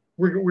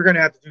 we're going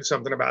to have to do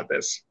something about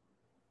this.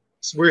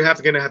 So we're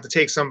going to have to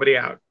take somebody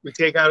out.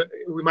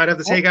 We might have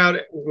to take out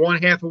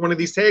one half of one of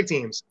these tag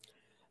teams.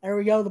 There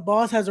we go. The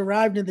boss has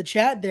arrived in the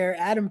chat there.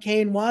 Adam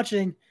Cain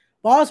watching.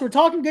 Boss, we're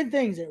talking good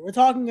things here. We're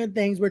talking good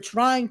things. We're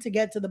trying to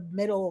get to the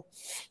middle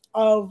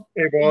of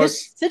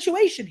this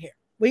situation here.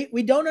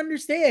 We don't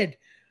understand.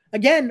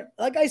 Again,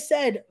 like I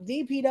said,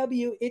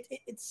 VPW,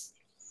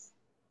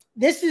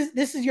 this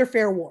is your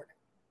fair warning.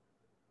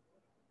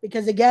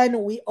 Because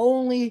again, we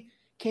only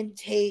can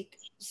take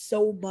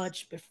so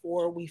much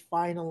before we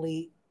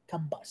finally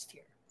combust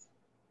here.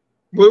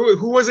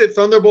 Who was it?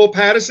 Thunderbolt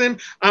Patterson?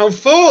 I'm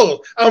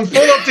full up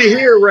to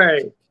here,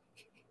 Ray.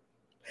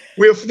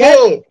 We're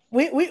full.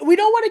 We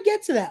don't want to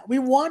get to that. We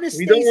want to stay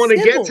We don't want to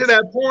get to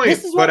that point.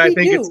 This is what I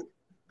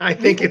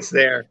think it's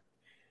there.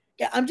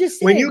 Yeah, I'm just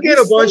saying. When you get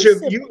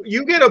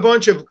a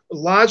bunch of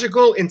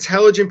logical,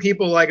 intelligent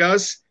people like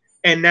us,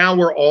 and now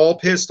we're all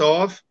pissed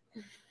off,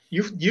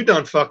 you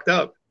done fucked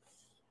up.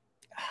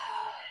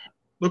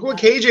 Look what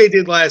KJ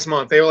did last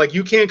month. They were like,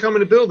 you can't come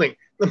in the building.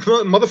 The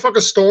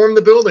motherfucker stormed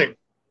the building.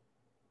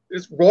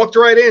 Just walked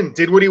right in,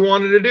 did what he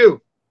wanted to do.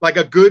 Like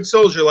a good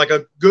soldier, like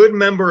a good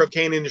member of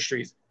Cain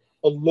Industries.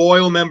 A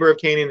loyal member of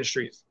Cain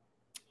Industries.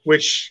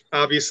 Which,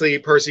 obviously,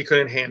 Percy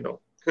couldn't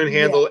handle. Couldn't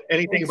handle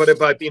anything but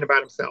about being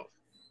about himself.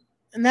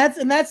 And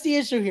that's the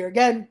issue here.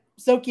 Again,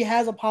 Soki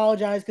has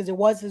apologized because it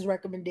was his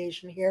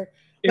recommendation here.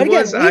 But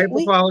I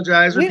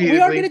apologize repeatedly.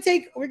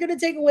 We're gonna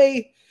take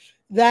away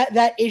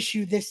that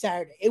issue this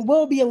Saturday. It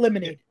will be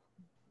eliminated.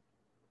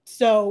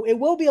 So it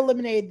will be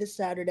eliminated this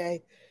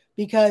Saturday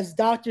because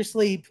Dr.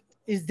 Sleep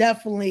is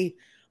definitely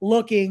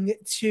looking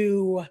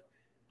to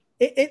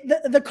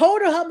the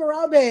code of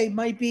Hammurabi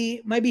might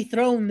be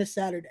thrown this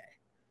Saturday.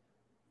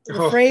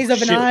 The phrase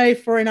of an eye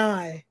for an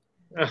eye.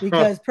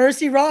 Because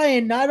Percy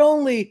Ryan, not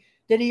only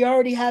did he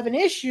already have an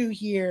issue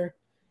here,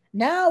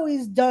 now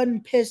he's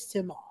done pissed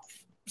him off.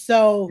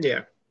 So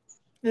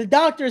the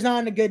doctor's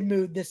on a good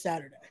mood this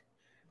Saturday.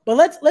 But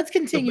let's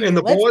continue. And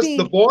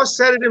the boss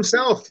said it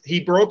himself.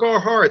 He broke our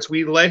hearts.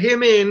 We let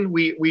him in.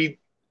 We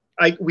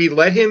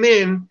let him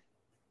in,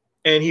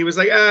 and he was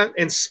like,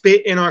 and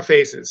spit in our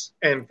faces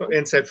and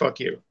said, "Fuck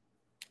you."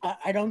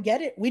 I don't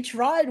get it. We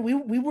tried.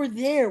 We were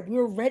there. We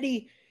were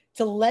ready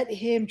to let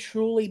him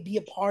truly be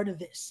a part of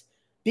this,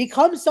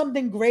 become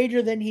something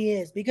greater than he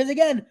is. Because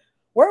again,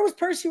 where was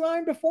Percy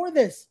Ryan before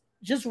this?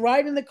 Just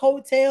riding the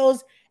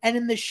coattails and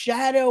in the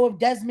shadow of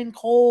Desmond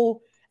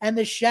Cole and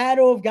the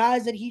shadow of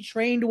guys that he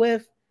trained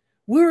with.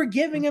 We were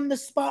giving him the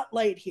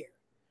spotlight here,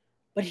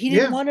 but he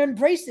didn't want to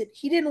embrace it.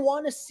 He didn't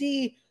want to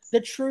see the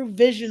true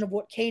vision of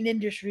what Cain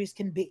Industries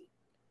can be.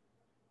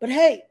 But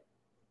hey,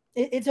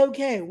 it's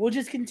okay. We'll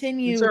just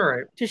continue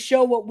to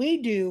show what we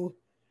do.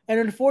 And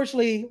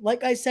unfortunately,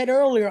 like I said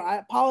earlier, I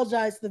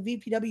apologize to the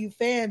VPW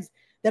fans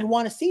that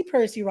want to see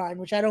Percy Ryan,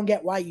 which I don't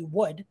get why you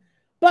would.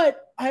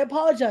 But I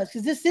apologize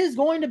because this is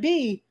going to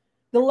be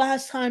the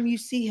last time you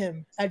see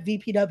him at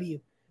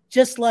VPW.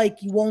 Just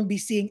like you won't be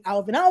seeing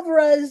Alvin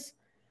Alvarez.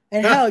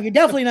 And hell, you're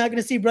definitely not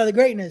going to see Brother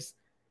Greatness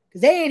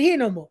because they ain't here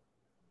no more.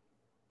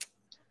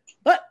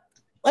 But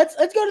let's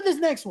go to this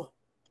next one.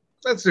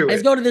 Let's do it.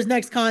 Let's go to this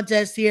next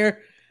contest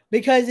here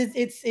because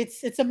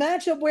it's a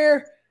matchup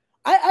where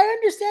I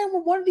understand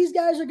what one of these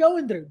guys are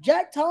going through.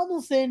 Jack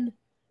Tomlinson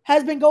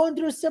has been going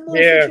through a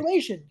similar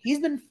situation. He's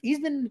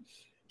been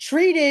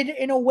treated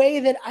in a way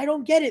that I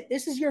don't get it.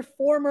 This is your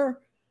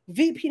former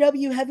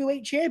VPW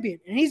heavyweight champion,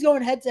 and he's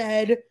going head to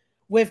head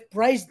with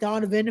Bryce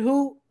Donovan,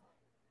 who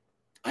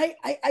I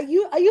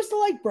used to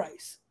like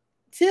Bryce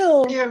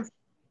till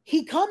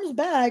he comes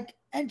back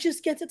and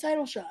just gets a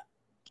title shot.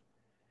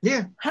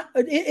 Yeah.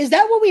 Is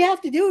that what we have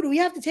to do? Do we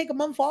have to take a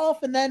month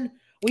off and then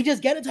we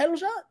just get a title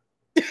shot?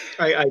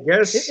 I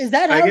guess. Is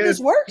that how this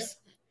works?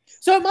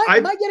 So am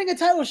I getting a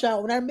title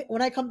shot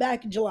when I come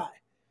back in July?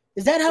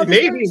 Is that how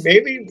this works?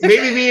 Maybe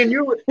me and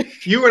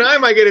you and I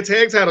might get a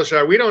tag title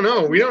shot. We don't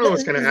know. We don't know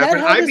what's going to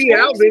happen. I beat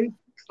Alvin.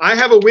 I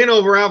have a win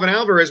over Alvin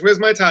Alvarez. Where's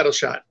my title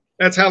shot?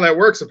 That's how that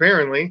works,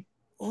 apparently.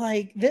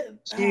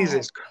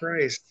 Jesus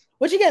Christ.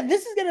 Which again,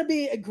 this is going to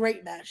be a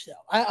great match, though.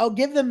 I'll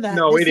give them that.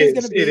 No, it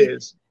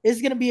is.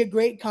 It's going to be a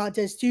great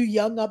contest. Two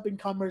young up and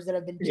comers that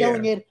have been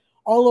killing it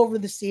all over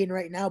the scene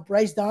right now.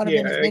 Bryce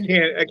Donovan.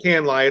 I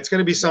can't lie. It's going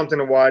to be something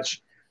to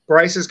watch.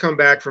 Bryce has come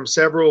back from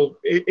several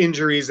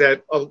injuries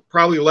that a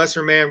probably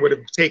lesser man would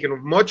have taken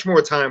much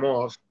more time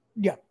off.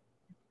 Yeah.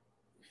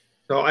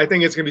 So I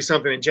think it's going to be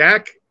something. And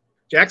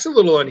Jack's a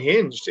little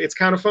unhinged. It's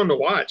kind of fun to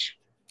watch.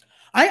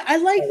 I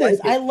like this.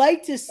 I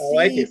like to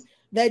see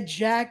that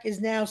Jack is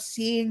now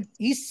seeing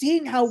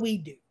how we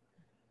do.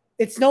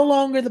 It's no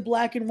longer the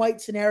black and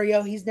white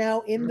scenario. He's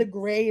now in the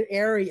gray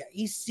area.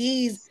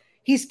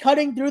 He's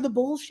cutting through the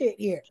bullshit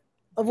here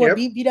of what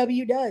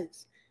BPW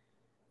does.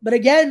 But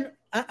again,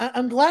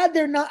 I'm glad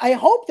they're not. I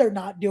hope they're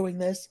not doing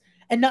this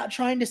and not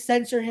trying to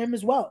censor him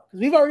as well, because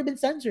we've already been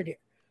censored here.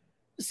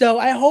 So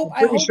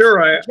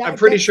I'm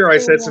pretty sure I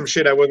said some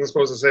shit I wasn't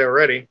supposed to say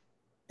already.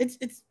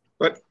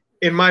 But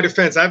in my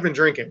defense, I've been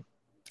drinking.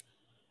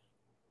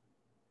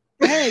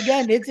 Hey,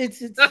 again, it's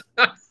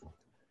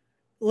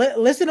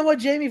listen to what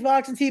Jamie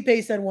Foxx and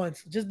T-Pace said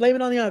once. Just blame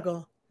it on the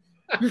alcohol.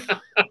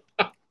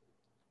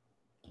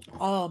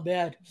 Oh,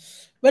 bad.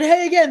 But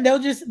hey, again, they'll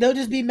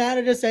just be mad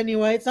at us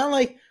anyway. It's not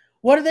like,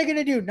 what are they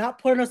gonna do? Not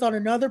putting us on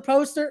another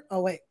poster? Oh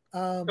wait.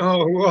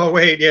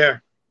 Wait, yeah.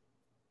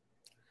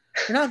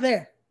 We're not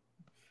there.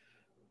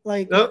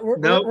 Like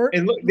no.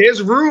 And look,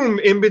 there's room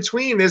in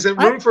between. There's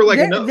room for like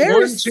another.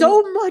 There's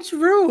so much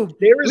room.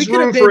 There is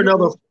room for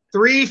another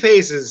 3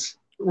 faces.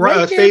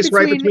 Right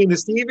between the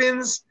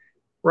Stevens,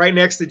 right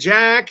next to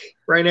Jack,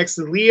 right next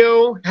to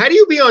Leo. How do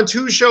you be on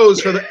 2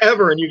 shows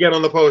forever and you get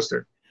on the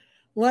poster?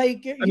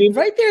 Like, I mean,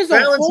 right there's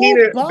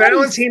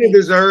Valentina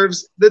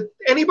deserves that.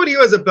 Anybody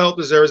who has a belt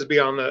deserves to be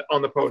on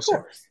the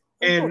poster.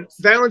 Of course.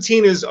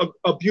 Valentina is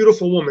a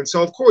beautiful woman,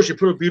 so of course you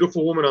put a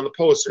beautiful woman on the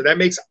poster.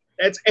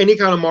 That's any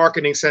kind of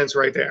marketing sense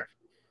right there.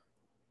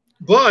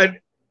 But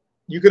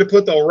you could have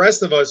put the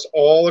rest of us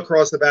all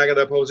across the back of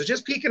that poster,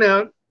 just peeking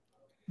out.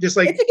 Just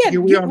like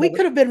we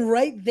could have been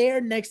right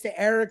there next to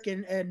Eric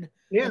and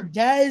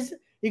Dez.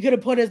 You could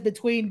have put us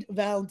between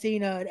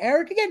Valentina and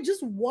Eric. Again,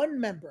 just one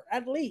member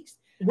at least.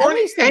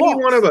 Any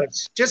one of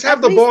us. Just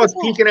have the boss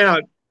peeking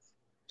out.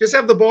 Just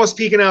have the boss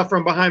peeking out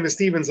from behind the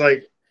Stevens,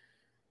 like.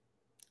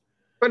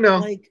 But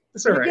no,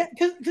 it's all right.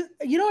 Because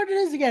you know what it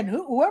is again.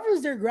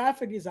 Whoever's their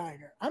graphic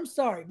designer, I'm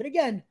sorry, but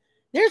again,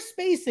 there's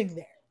spacing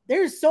there.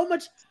 There's so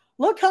much.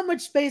 Look how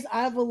much space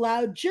I've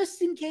allowed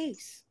just in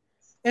case.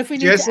 If we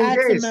need to add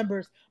some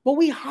members, but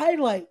we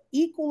highlight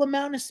equal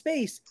amount of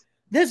space.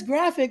 This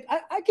graphic,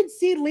 I can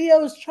see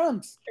Leo's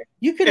trunks.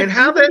 You could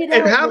how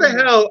the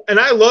hell? And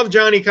I love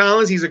Johnny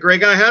Collins. He's a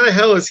great guy. How the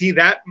hell is he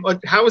that?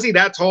 How is he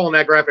that tall in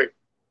that graphic?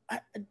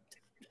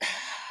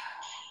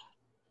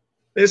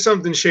 There's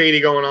something shady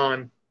going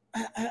on.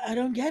 I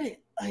don't get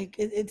it. Like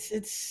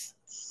it's.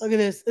 Look at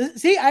this.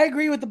 See, I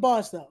agree with the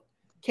boss though.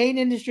 Cain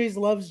Industries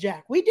loves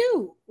Jack. We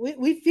do.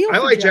 We feel. I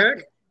like Jack.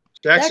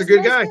 Jack's a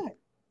good guy.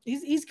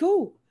 He's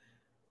cool.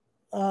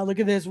 Look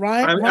at this,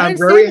 Ryan. I'm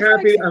very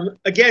happy.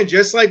 Again,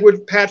 just like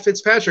with Pat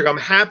Fitzpatrick, I'm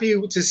happy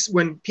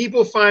when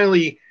people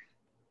finally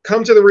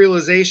come to the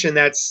realization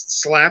that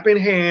slapping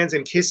hands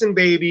and kissing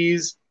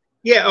babies,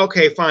 yeah,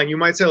 okay, fine. You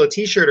might sell a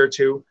T-shirt or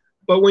 2,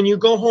 but when you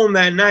go home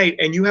that night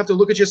and you have to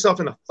look at yourself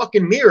in the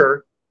fucking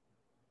mirror,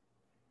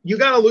 you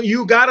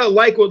gotta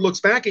like what looks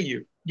back at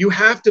you. You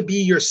have to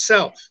be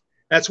yourself.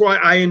 That's why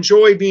I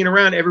enjoy being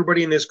around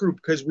everybody in this group,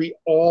 because we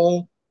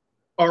all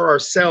are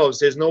ourselves.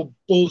 There's no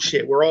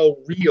bullshit. We're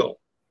all real.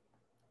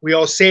 We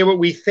all say what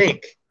we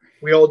think.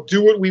 We all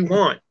do what we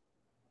want.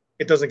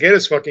 It doesn't get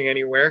us fucking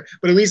anywhere,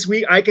 but at least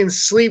I can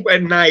sleep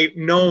at night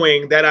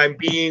knowing that I'm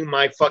being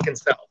my fucking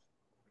self.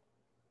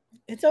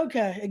 It's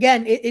okay.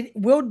 Again,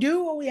 we'll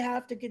do what we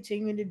have to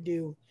continue to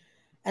do.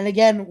 And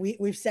again,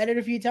 we've said it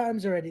a few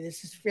times already.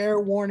 This is fair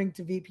warning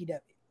to VPW.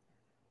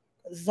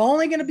 It's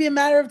only going to be a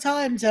matter of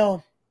time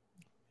till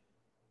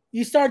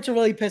you start to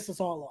really piss us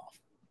all off.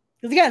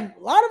 Because again,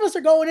 a lot of us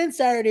are going in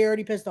Saturday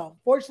already pissed off.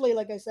 Fortunately,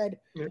 like I said,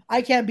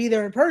 I can't be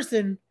there in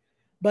person.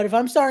 But if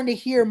I'm starting to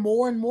hear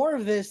more and more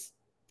of this,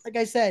 like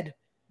I said,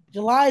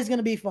 July is going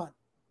to be fun.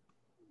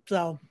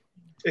 So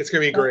it's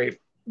going to be great.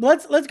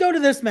 Let's go to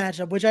this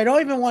matchup, which I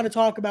don't even want to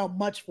talk about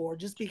much for,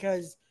 just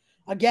because,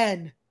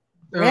 again,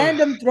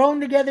 random thrown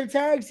together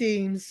tag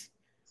teams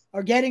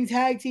are getting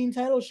tag team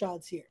title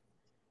shots here.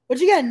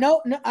 Which again,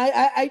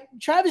 I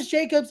Travis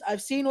Jacobs,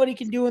 I've seen what he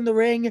can do in the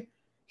ring.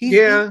 He's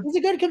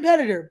a good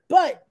competitor,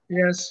 but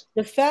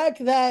the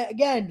fact that,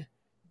 again,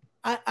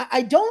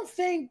 I don't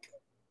think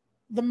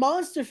the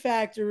Monster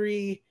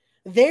Factory,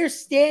 their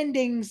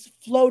standings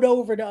float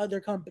over to other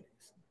companies.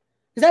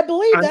 Because I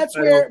believe that's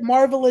where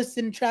Marvelous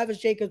and Travis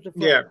Jacobs are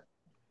from. Yeah.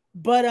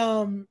 But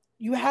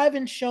you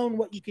haven't shown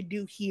what you could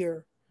do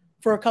here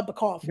for a cup of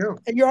coffee. No.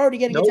 And you're already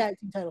getting a tag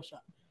team title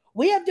shot.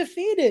 We have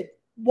defeated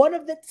one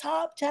of the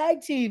top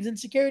tag teams in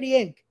Security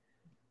Inc.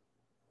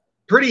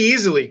 Pretty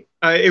easily.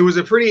 It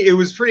was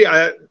pretty.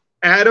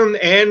 Adam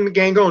and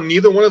Gangone,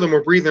 neither one of them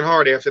were breathing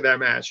hard after that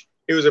match.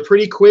 It was a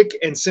pretty quick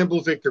and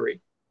simple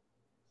victory.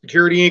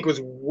 Security Inc. was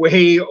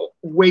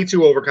way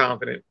too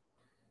overconfident.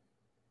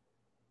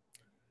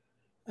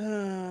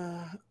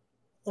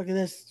 Look at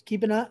this.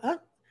 Keep an eye.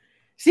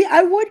 See,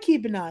 I would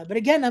keep an eye, but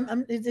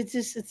again,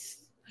 it's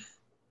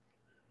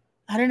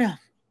I don't know.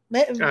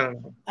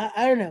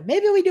 I don't know.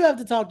 Maybe we do have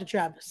to talk to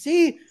Travis.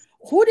 See,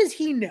 who does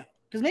he know?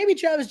 Because maybe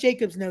Travis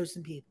Jacobs knows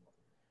some people.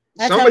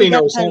 Somebody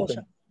knows something.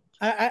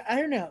 I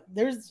don't know.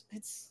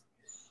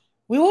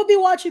 We will be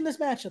watching this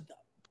matchup though,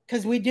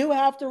 because we do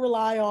have to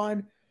rely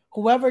on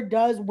whoever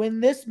does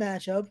win this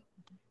matchup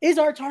is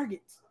our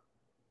targets.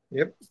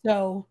 Yep.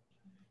 So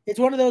it's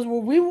one of those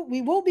where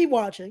we will be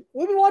watching.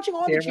 We'll be watching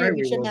all the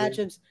championship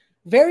matchups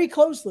very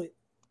closely.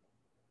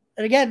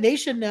 And again, they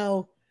should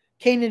know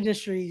Cain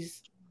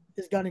Industries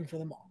is gunning for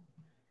them all.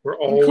 We're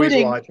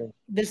always watching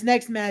this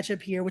next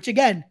matchup here, which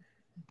again,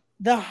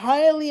 the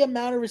highly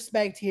amount of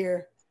respect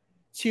here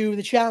to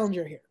the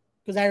challenger here.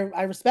 Because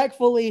I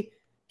respectfully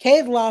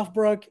Cave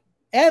Lofbrook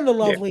and the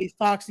lovely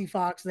Foxy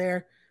Fox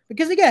there.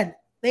 Because again,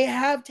 they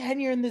have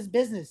tenure in this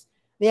business.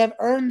 They have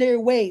earned their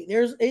way.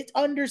 It's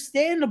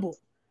understandable.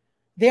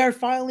 They are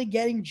finally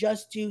getting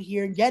just due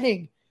here and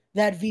getting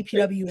that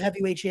VPW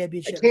Heavyweight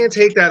Championship. I can't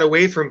take that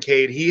away from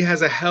Cade. He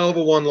has a hell of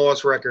a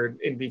one-loss record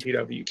in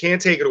VPW. You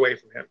can't take it away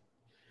from him.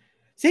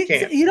 See,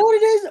 you know what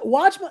it is?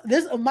 Watch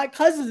my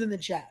cousin's in the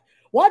chat.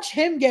 Watch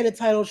him get a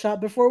title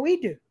shot before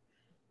we do.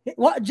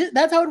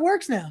 That's how it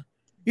works now.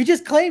 You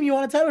just claim you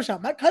want a title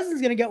shot. My cousin's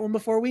going to get one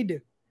before we do.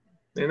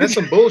 And that's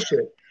some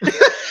bullshit.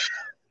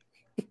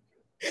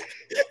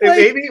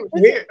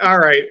 All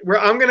right.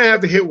 I'm going to have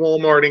to hit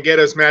Walmart and get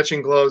us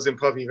matching gloves and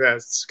puffy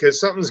vests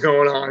because something's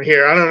going on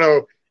here. I don't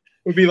know.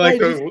 We'll be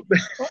like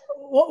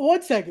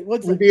one second.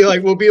 We'll be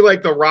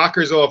like the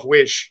Rockers off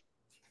Wish.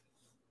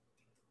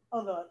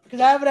 Hold on, because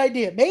I have an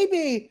idea.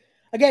 Maybe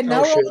again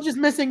now we're all just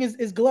missing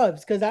is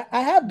gloves because I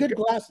have good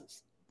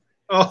glasses.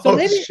 So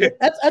maybe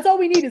that's all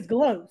we need is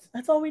gloves.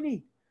 That's all we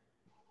need.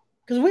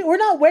 Because we're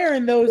not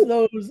wearing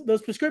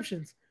those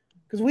prescriptions.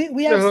 Because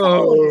we have style.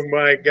 Oh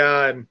my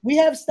God. We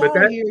have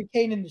style here at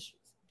Cain Industries.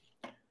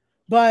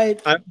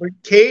 But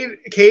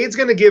Cade's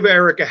gonna give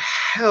Eric a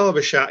hell of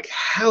a shot,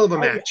 hell of a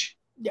match.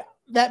 Yeah,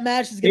 that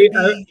match is gonna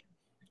be.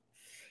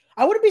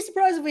 I wouldn't be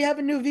surprised if we have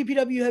a new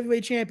VPW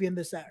heavyweight champion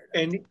this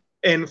Saturday.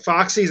 And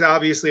Foxy's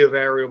obviously a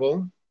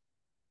variable.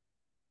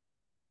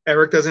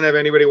 Eric doesn't have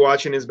anybody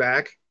watching his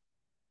back.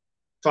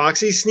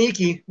 Foxy's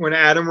sneaky. When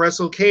Adam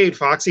wrestled Cade,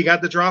 Foxy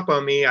got the drop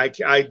on me. I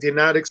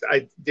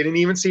didn't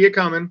even see it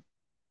coming.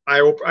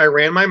 I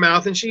ran my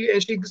mouth and she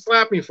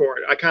slapped me for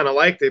it. I kind of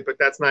liked it, but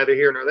that's neither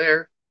here nor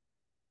there.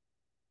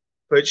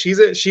 But she's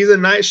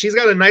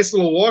got a nice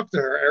little walk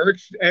to her. Eric,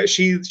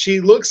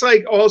 she looks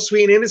like all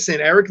sweet and innocent.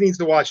 Eric needs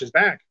to watch his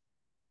back.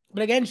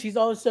 But again, she's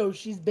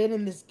been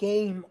in this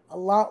game a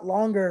lot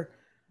longer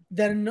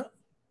than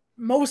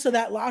most of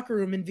that locker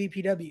room in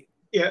VPW.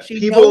 Yeah,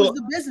 she knows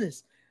the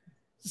business.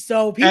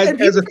 So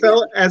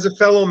as a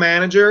fellow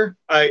manager,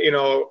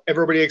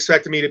 everybody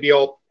expected me to be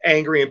all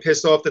angry and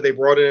pissed off that they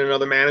brought in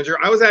another manager.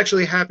 I was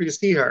actually happy to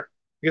see her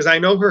because I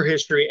know her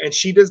history, and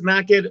she does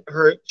not get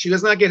her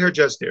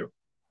just due.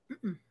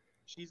 Mm-mm.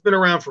 She's been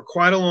around for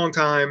quite a long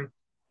time,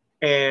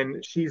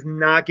 and she's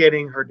not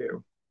getting her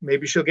due.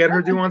 Maybe she'll get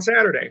her due on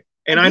Saturday.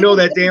 And I know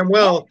that damn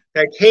well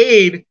that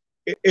Cade,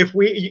 if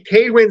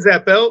Cade wins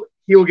that belt,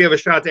 he will give a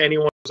shot to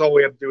anyone. All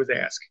we have to do is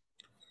ask.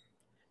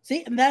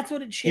 See, and that's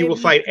what he will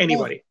fight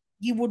anybody.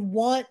 He would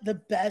want the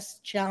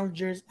best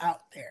challengers out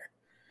there.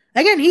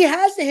 Again, he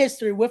has the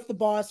history with the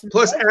boss.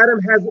 Plus,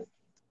 Adam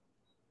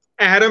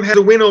has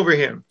a win over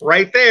him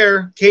right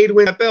there. Cade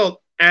wins that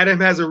belt. Adam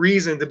has a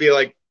reason to be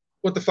like,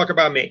 "What the fuck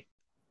about me?"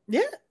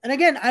 Yeah, and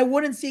again, I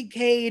wouldn't see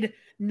Cade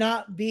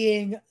not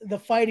being the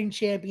fighting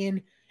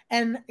champion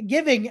and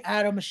giving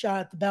Adam a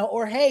shot at the belt,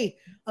 or hey,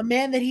 a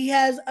man that he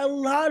has a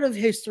lot of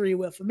history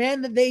with, a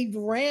man that they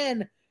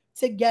ran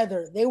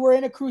together. They were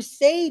in a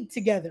crusade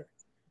together.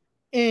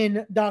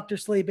 in Dr.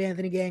 Sleep,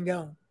 Anthony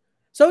Gangone.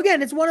 So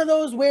again, it's one of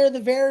those where the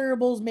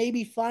variables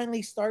maybe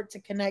finally start to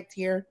connect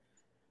here.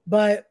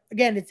 But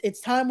again,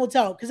 it's time will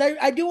tell. Because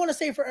I do want to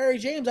say for Ari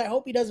James, I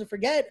hope he doesn't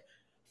forget,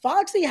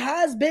 Foxy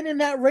has been in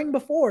that ring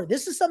before.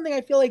 This is something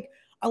I feel like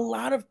a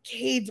lot of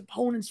Cade's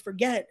opponents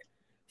forget.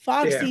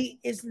 Foxy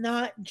is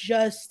not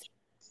just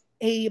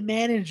a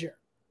manager.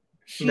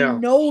 She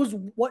knows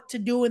what to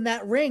do in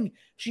that ring.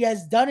 She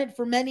has done it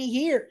for many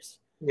years.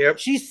 Yep.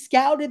 She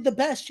scouted the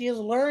best. She has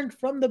learned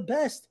from the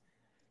best.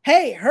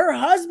 Hey, her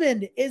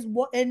husband is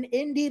an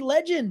indie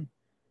legend.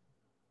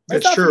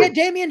 Let's not forget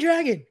Damian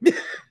Dragon.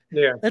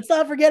 Yeah. Let's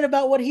not forget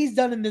about what he's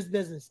done in this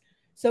business.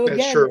 So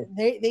again,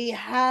 they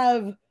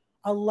have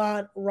a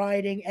lot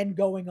riding and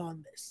going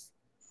on this.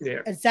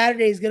 Yeah. And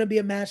Saturday is going to be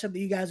a matchup that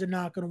you guys are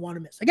not going to want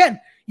to miss. Again,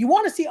 you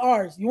want to see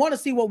ours. You want to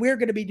see what we're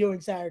going to be doing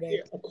Saturday.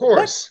 Yeah, of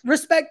course. But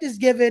respect is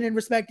given and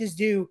respect is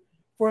due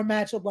for a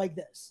matchup like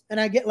this.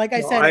 And I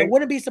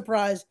wouldn't be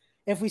surprised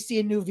if we see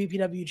a new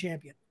VPW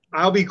champion.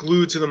 I'll be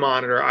glued to the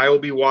monitor. I will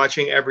be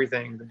watching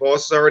everything. The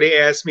boss has already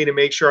asked me to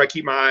make sure I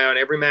keep my eye on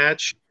every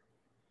match.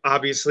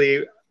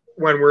 Obviously,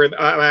 when we're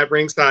at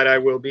ringside, I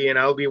will be, and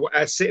I'll be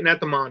sitting at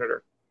the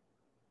monitor.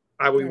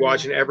 I will be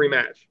watching every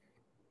match.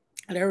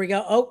 There we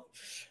go. Oh,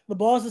 the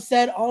boss has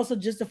said also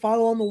just to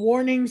follow on the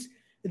warnings,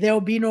 there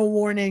will be no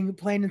warning,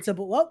 plain and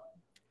simple. Well,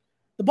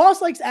 the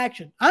boss likes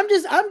action. I'm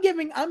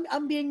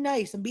being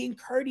nice. I'm being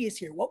courteous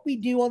here. What we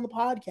do on the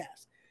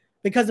podcast,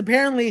 because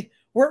apparently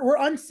we're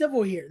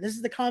uncivil here. This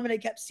is the comment I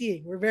kept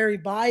seeing. We're very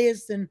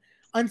biased and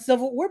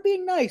uncivil. We're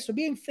being nice. We're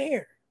being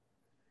fair.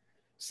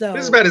 So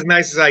this is about as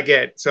nice as I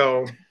get.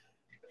 So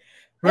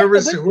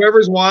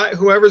whoever's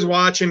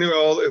watching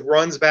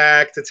runs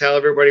back to tell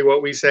everybody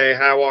what we say.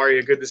 How are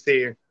you? Good to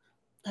see you.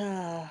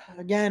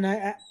 Again,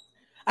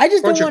 I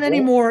just don't want any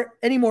more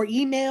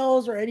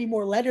emails or any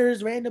more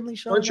letters randomly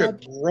showing up.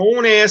 Bunch of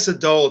grown ass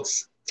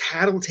adults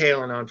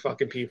tattletaling on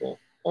fucking people.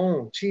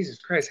 Oh, Jesus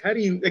Christ. How do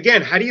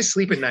you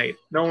sleep at night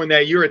knowing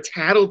that you're a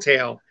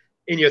tattletale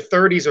in your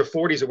 30s or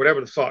 40s or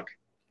whatever the fuck?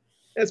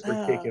 That's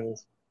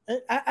ridiculous.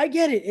 I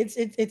get it.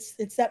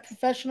 It's that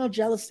professional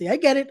jealousy. I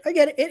get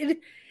it.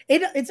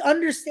 It's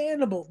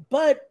understandable.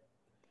 But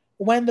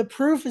when the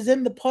proof is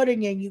in the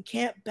pudding and you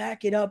can't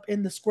back it up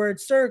in the squared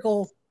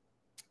circle,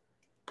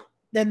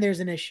 then there's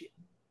an issue.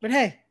 But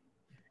hey,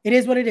 it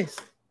is what it is.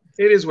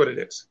 It is what it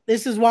is.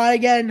 This is why,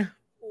 again,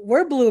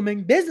 we're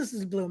blooming. Business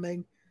is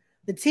blooming.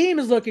 The team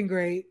is looking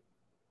great.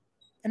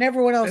 And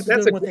everyone else is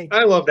doing what they do.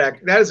 I love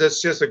that. That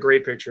is just a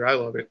great picture. I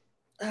love it.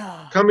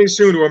 Coming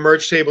soon to a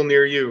merch table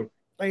near you.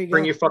 There you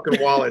Bring go. your fucking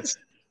wallets.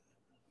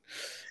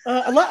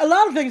 A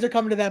lot of things are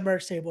coming to that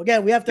merch table.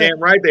 Again, we have to, Damn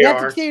right we have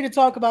to continue to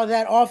talk about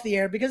that off the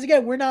air because,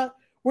 again, we're not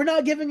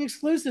giving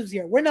exclusives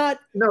here. We're not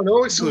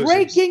no exclusives.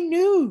 Breaking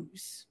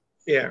news.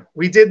 Yeah,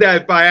 we did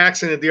that by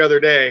accident the other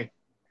day,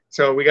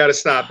 so we got to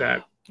stop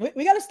that.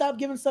 We got to stop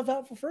giving stuff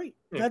out for free.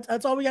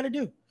 That's all we got to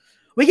do.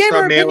 We gave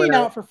our opinion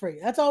out for free.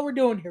 That's all we're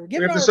doing here.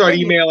 We have to start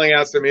emailing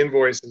out some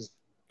invoices.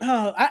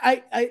 Oh,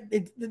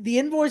 the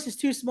invoice is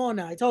too small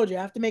now. I told you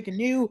I have to make a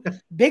new,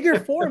 bigger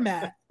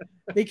format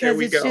because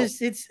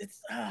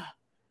it's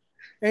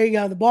there you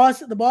go. The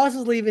boss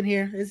is leaving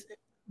here.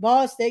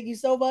 Boss, thank you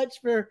so much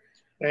for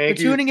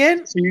tuning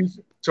in.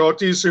 Talk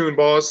to you soon,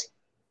 boss.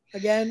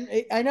 Again,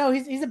 I know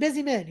he's a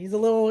busy man.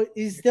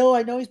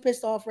 I know he's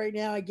pissed off right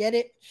now. I get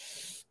it.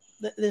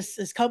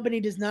 This company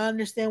does not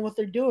understand what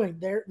they're doing.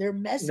 They're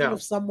messing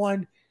with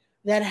someone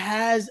that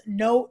has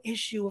no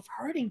issue of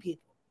hurting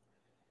people.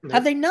 No.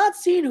 Have they not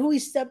seen who he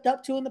stepped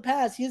up to in the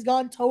past? He's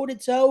gone toe to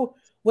toe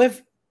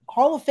with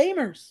Hall of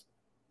Famers.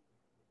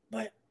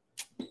 But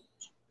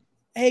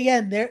hey,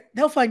 again,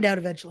 they'll find out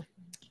eventually.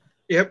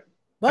 Yep,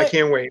 I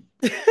can't wait.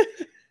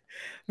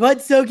 But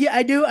Soki,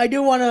 I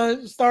do want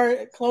to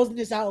start closing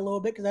this out a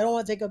little bit because I don't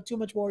want to take up too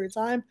much more of your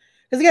time.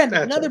 Because again,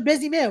 another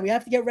busy man. We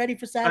have to get ready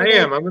for Saturday.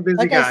 I'm a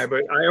busy guy,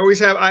 but I always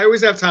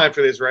have time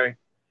for this, Ray.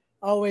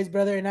 Always,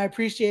 brother, and I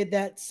appreciate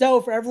that.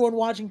 So for everyone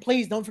watching,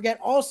 please don't forget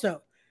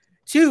also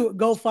to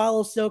go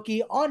follow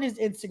Silky on his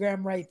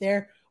Instagram right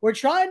there. We're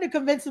trying to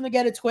convince him to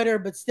get a Twitter,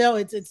 but still,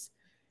 it's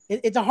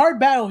a hard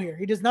battle here.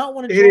 He does not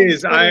want to. It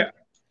is. I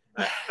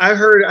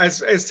heard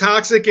as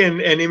toxic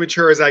and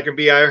immature as I can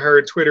be. I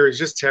heard Twitter is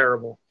just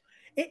terrible.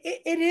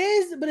 It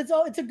is, but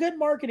it's a good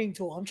marketing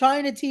tool. I'm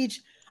trying to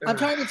teach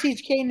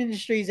Cain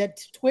Industries that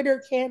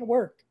Twitter can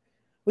work.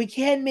 We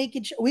can make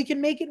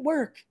it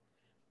work.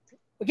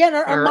 Again,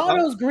 our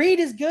motto is greed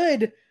is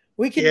good.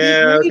 We can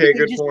be greedy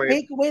and just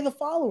take away the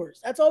followers.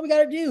 That's all we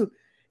got to do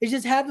is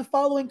just have the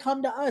following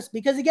come to us.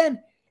 Because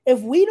again, if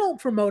we don't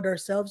promote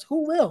ourselves,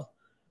 who will?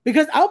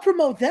 Because I'll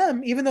promote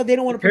them, even though they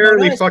don't want to promote us.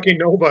 Apparently fucking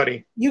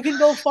nobody. You can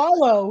go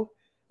follow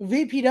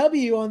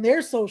VPW on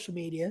their social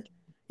media.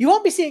 You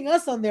won't be seeing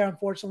us on there,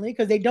 unfortunately,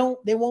 because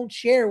they won't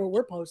share what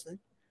we're posting.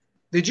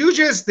 Did you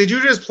just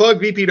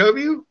plug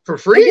VPW for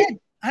free?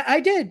 I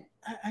did.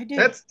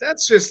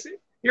 That's just,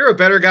 you're a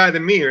better guy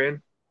than me,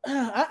 man.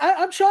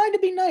 I'm trying to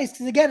be nice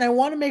because again, I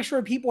want to make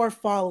sure people are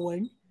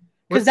following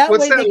because that way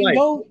they can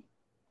go.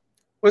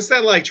 What's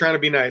that like trying to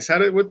be nice? How's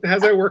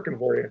that working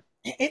for you?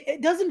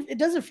 It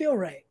doesn't feel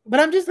right. But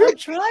I'm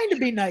trying to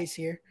be nice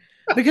here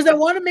because I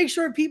want to make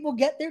sure people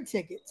get their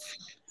tickets.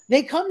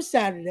 They come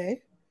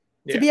Saturday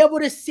to be able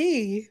to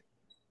see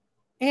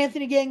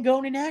Anthony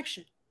Gangone in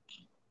action.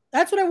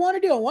 That's what I want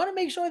to do. I want to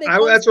make sure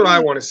that's what I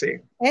want to see.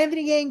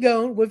 Anthony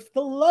Gangone with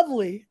the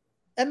lovely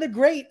and the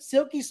great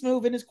Silky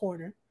Smooth in his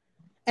corner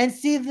and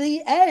see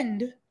the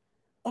end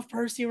of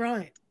Percy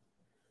Ryan.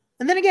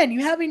 And then again, you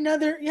have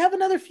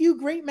another few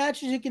great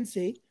matches you can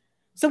see.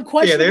 Some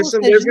questionable. Yeah,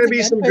 there's going to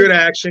be some good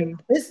action.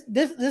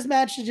 This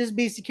match should just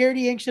be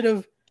Security Inc.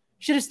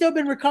 should have still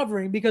been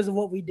recovering because of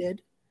what we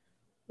did.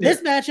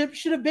 This matchup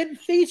should have been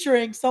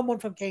featuring someone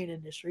from Cain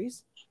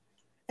Industries.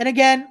 And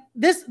again,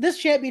 this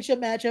championship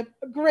matchup,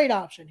 a great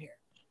option here.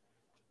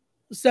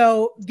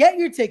 So get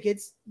your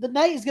tickets. The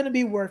night is going to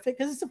be worth it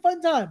because it's a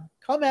fun time.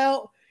 Come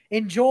out,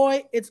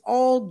 enjoy. It's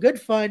all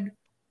good fun.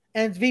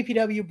 And it's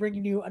VPW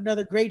bringing you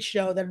another great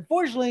show that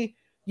unfortunately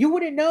you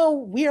wouldn't know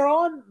we are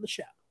on the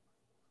show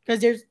because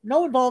there's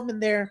no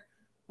involvement there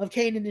of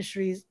Cain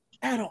Industries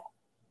at all.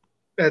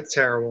 That's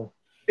terrible.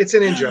 It's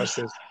an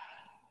injustice.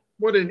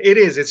 It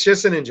is. It's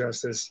just an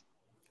injustice.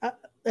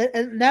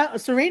 And now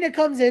Serena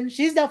comes in.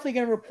 She's definitely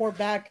going to report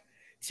back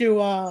to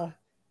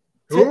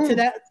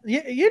that.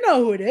 You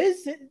know who it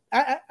is.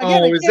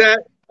 The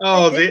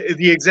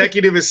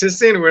executive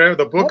assistant or whatever,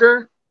 the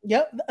booker?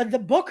 Yep, the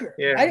booker.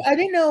 Yeah. I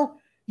didn't know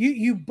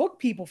you book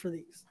people for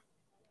these.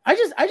 I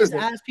just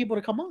ask people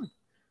to come on.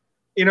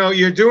 You know,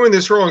 you're doing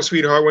this wrong,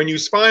 sweetheart. When you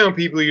spy on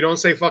people, you don't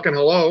say fucking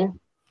hello.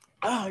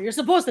 Oh, you're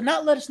supposed to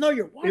not let us know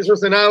you're watching. You're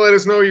supposed to not let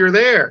us know you're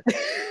there.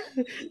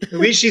 At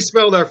least she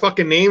spelled our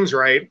fucking names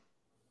right.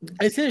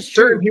 It is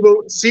true.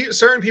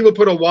 Certain people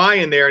put a Y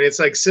in there, and it's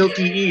like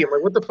Silky E. I'm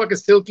like, what the fuck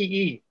is Silky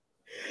E?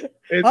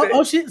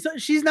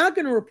 She's not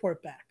going to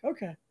report back.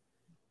 Okay.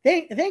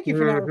 Thank you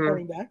for not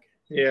reporting back.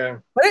 Yeah.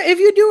 But if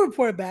you do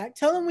report back,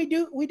 tell them we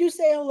do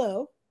say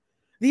hello.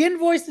 The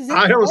invoice is in.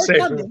 I don't say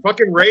hello.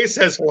 Fucking Ray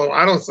says hello.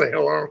 I don't say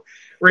hello.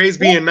 Ray's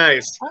being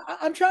nice.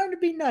 I'm trying to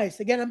be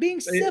nice. Again, I'm being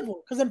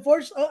civil because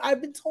unfortunately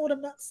I've been told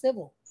I'm not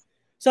civil.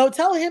 So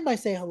tell him I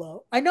say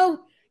hello. I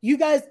know you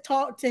guys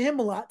talk to him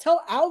a lot.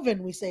 Tell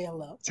Alvin we say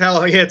hello. Tell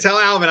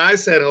Alvin I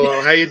said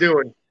hello. How you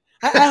doing?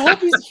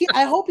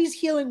 I hope he's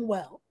healing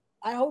well.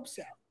 I hope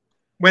so.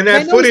 When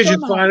that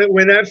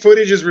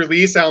footage is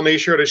released, I'll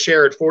make sure to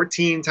share it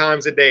 14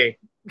 times a day.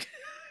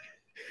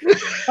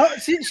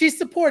 She's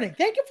supporting.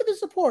 Thank you for the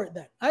support.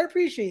 Then I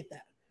appreciate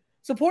that.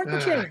 Support the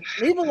channel.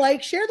 Leave a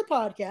like. Share the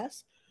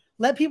podcast.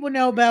 Let people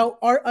know about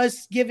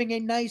us giving a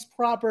nice,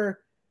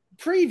 proper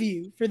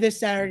preview for this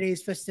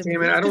Saturday's festivities.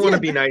 Damn it, I don't want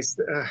to be nice.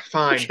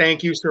 Fine.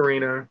 Thank you,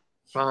 Serena.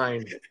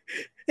 Fine.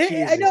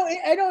 I know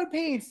it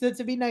pains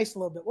to be nice a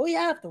little bit. Well, we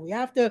have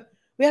to.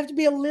 We have to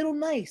be a little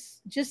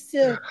nice just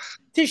to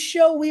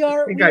show we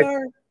are.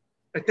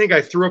 I think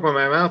I threw up in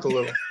my mouth a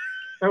little.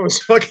 That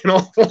was fucking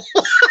awful.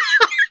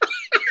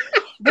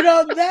 But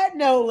on that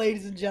note,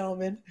 ladies and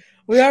gentlemen,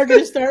 we are going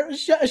to start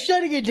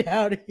shutting it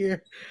down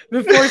here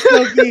before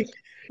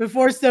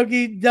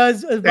Stokey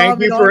does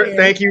vomit on air.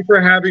 Thank you for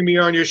having me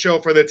on your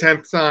show for the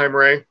 10th time,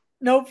 Ray.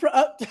 No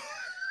problem.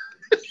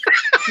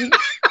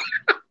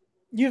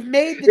 You've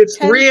made it's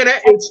three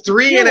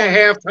and a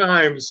half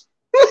times.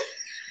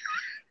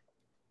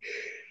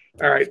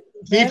 All right.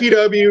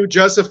 VPW,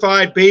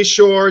 Justified,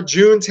 Bayshore,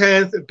 June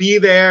 10th. Be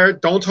there.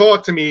 Don't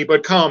talk to me,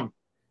 but come.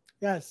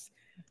 Yes.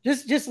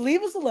 Just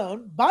leave us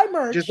alone. Buy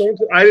merch. You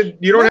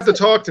don't have to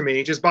talk to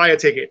me. Just buy a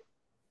ticket.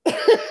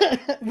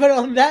 But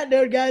on that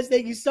note, guys,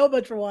 thank you so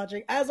much for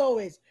watching. As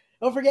always,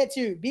 don't forget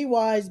to be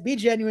wise, be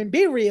genuine,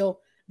 be real,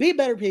 be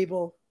better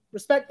people,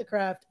 respect the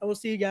craft. I will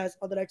see you guys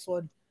on the next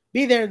one.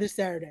 Be there this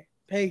Saturday.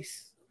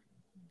 Peace.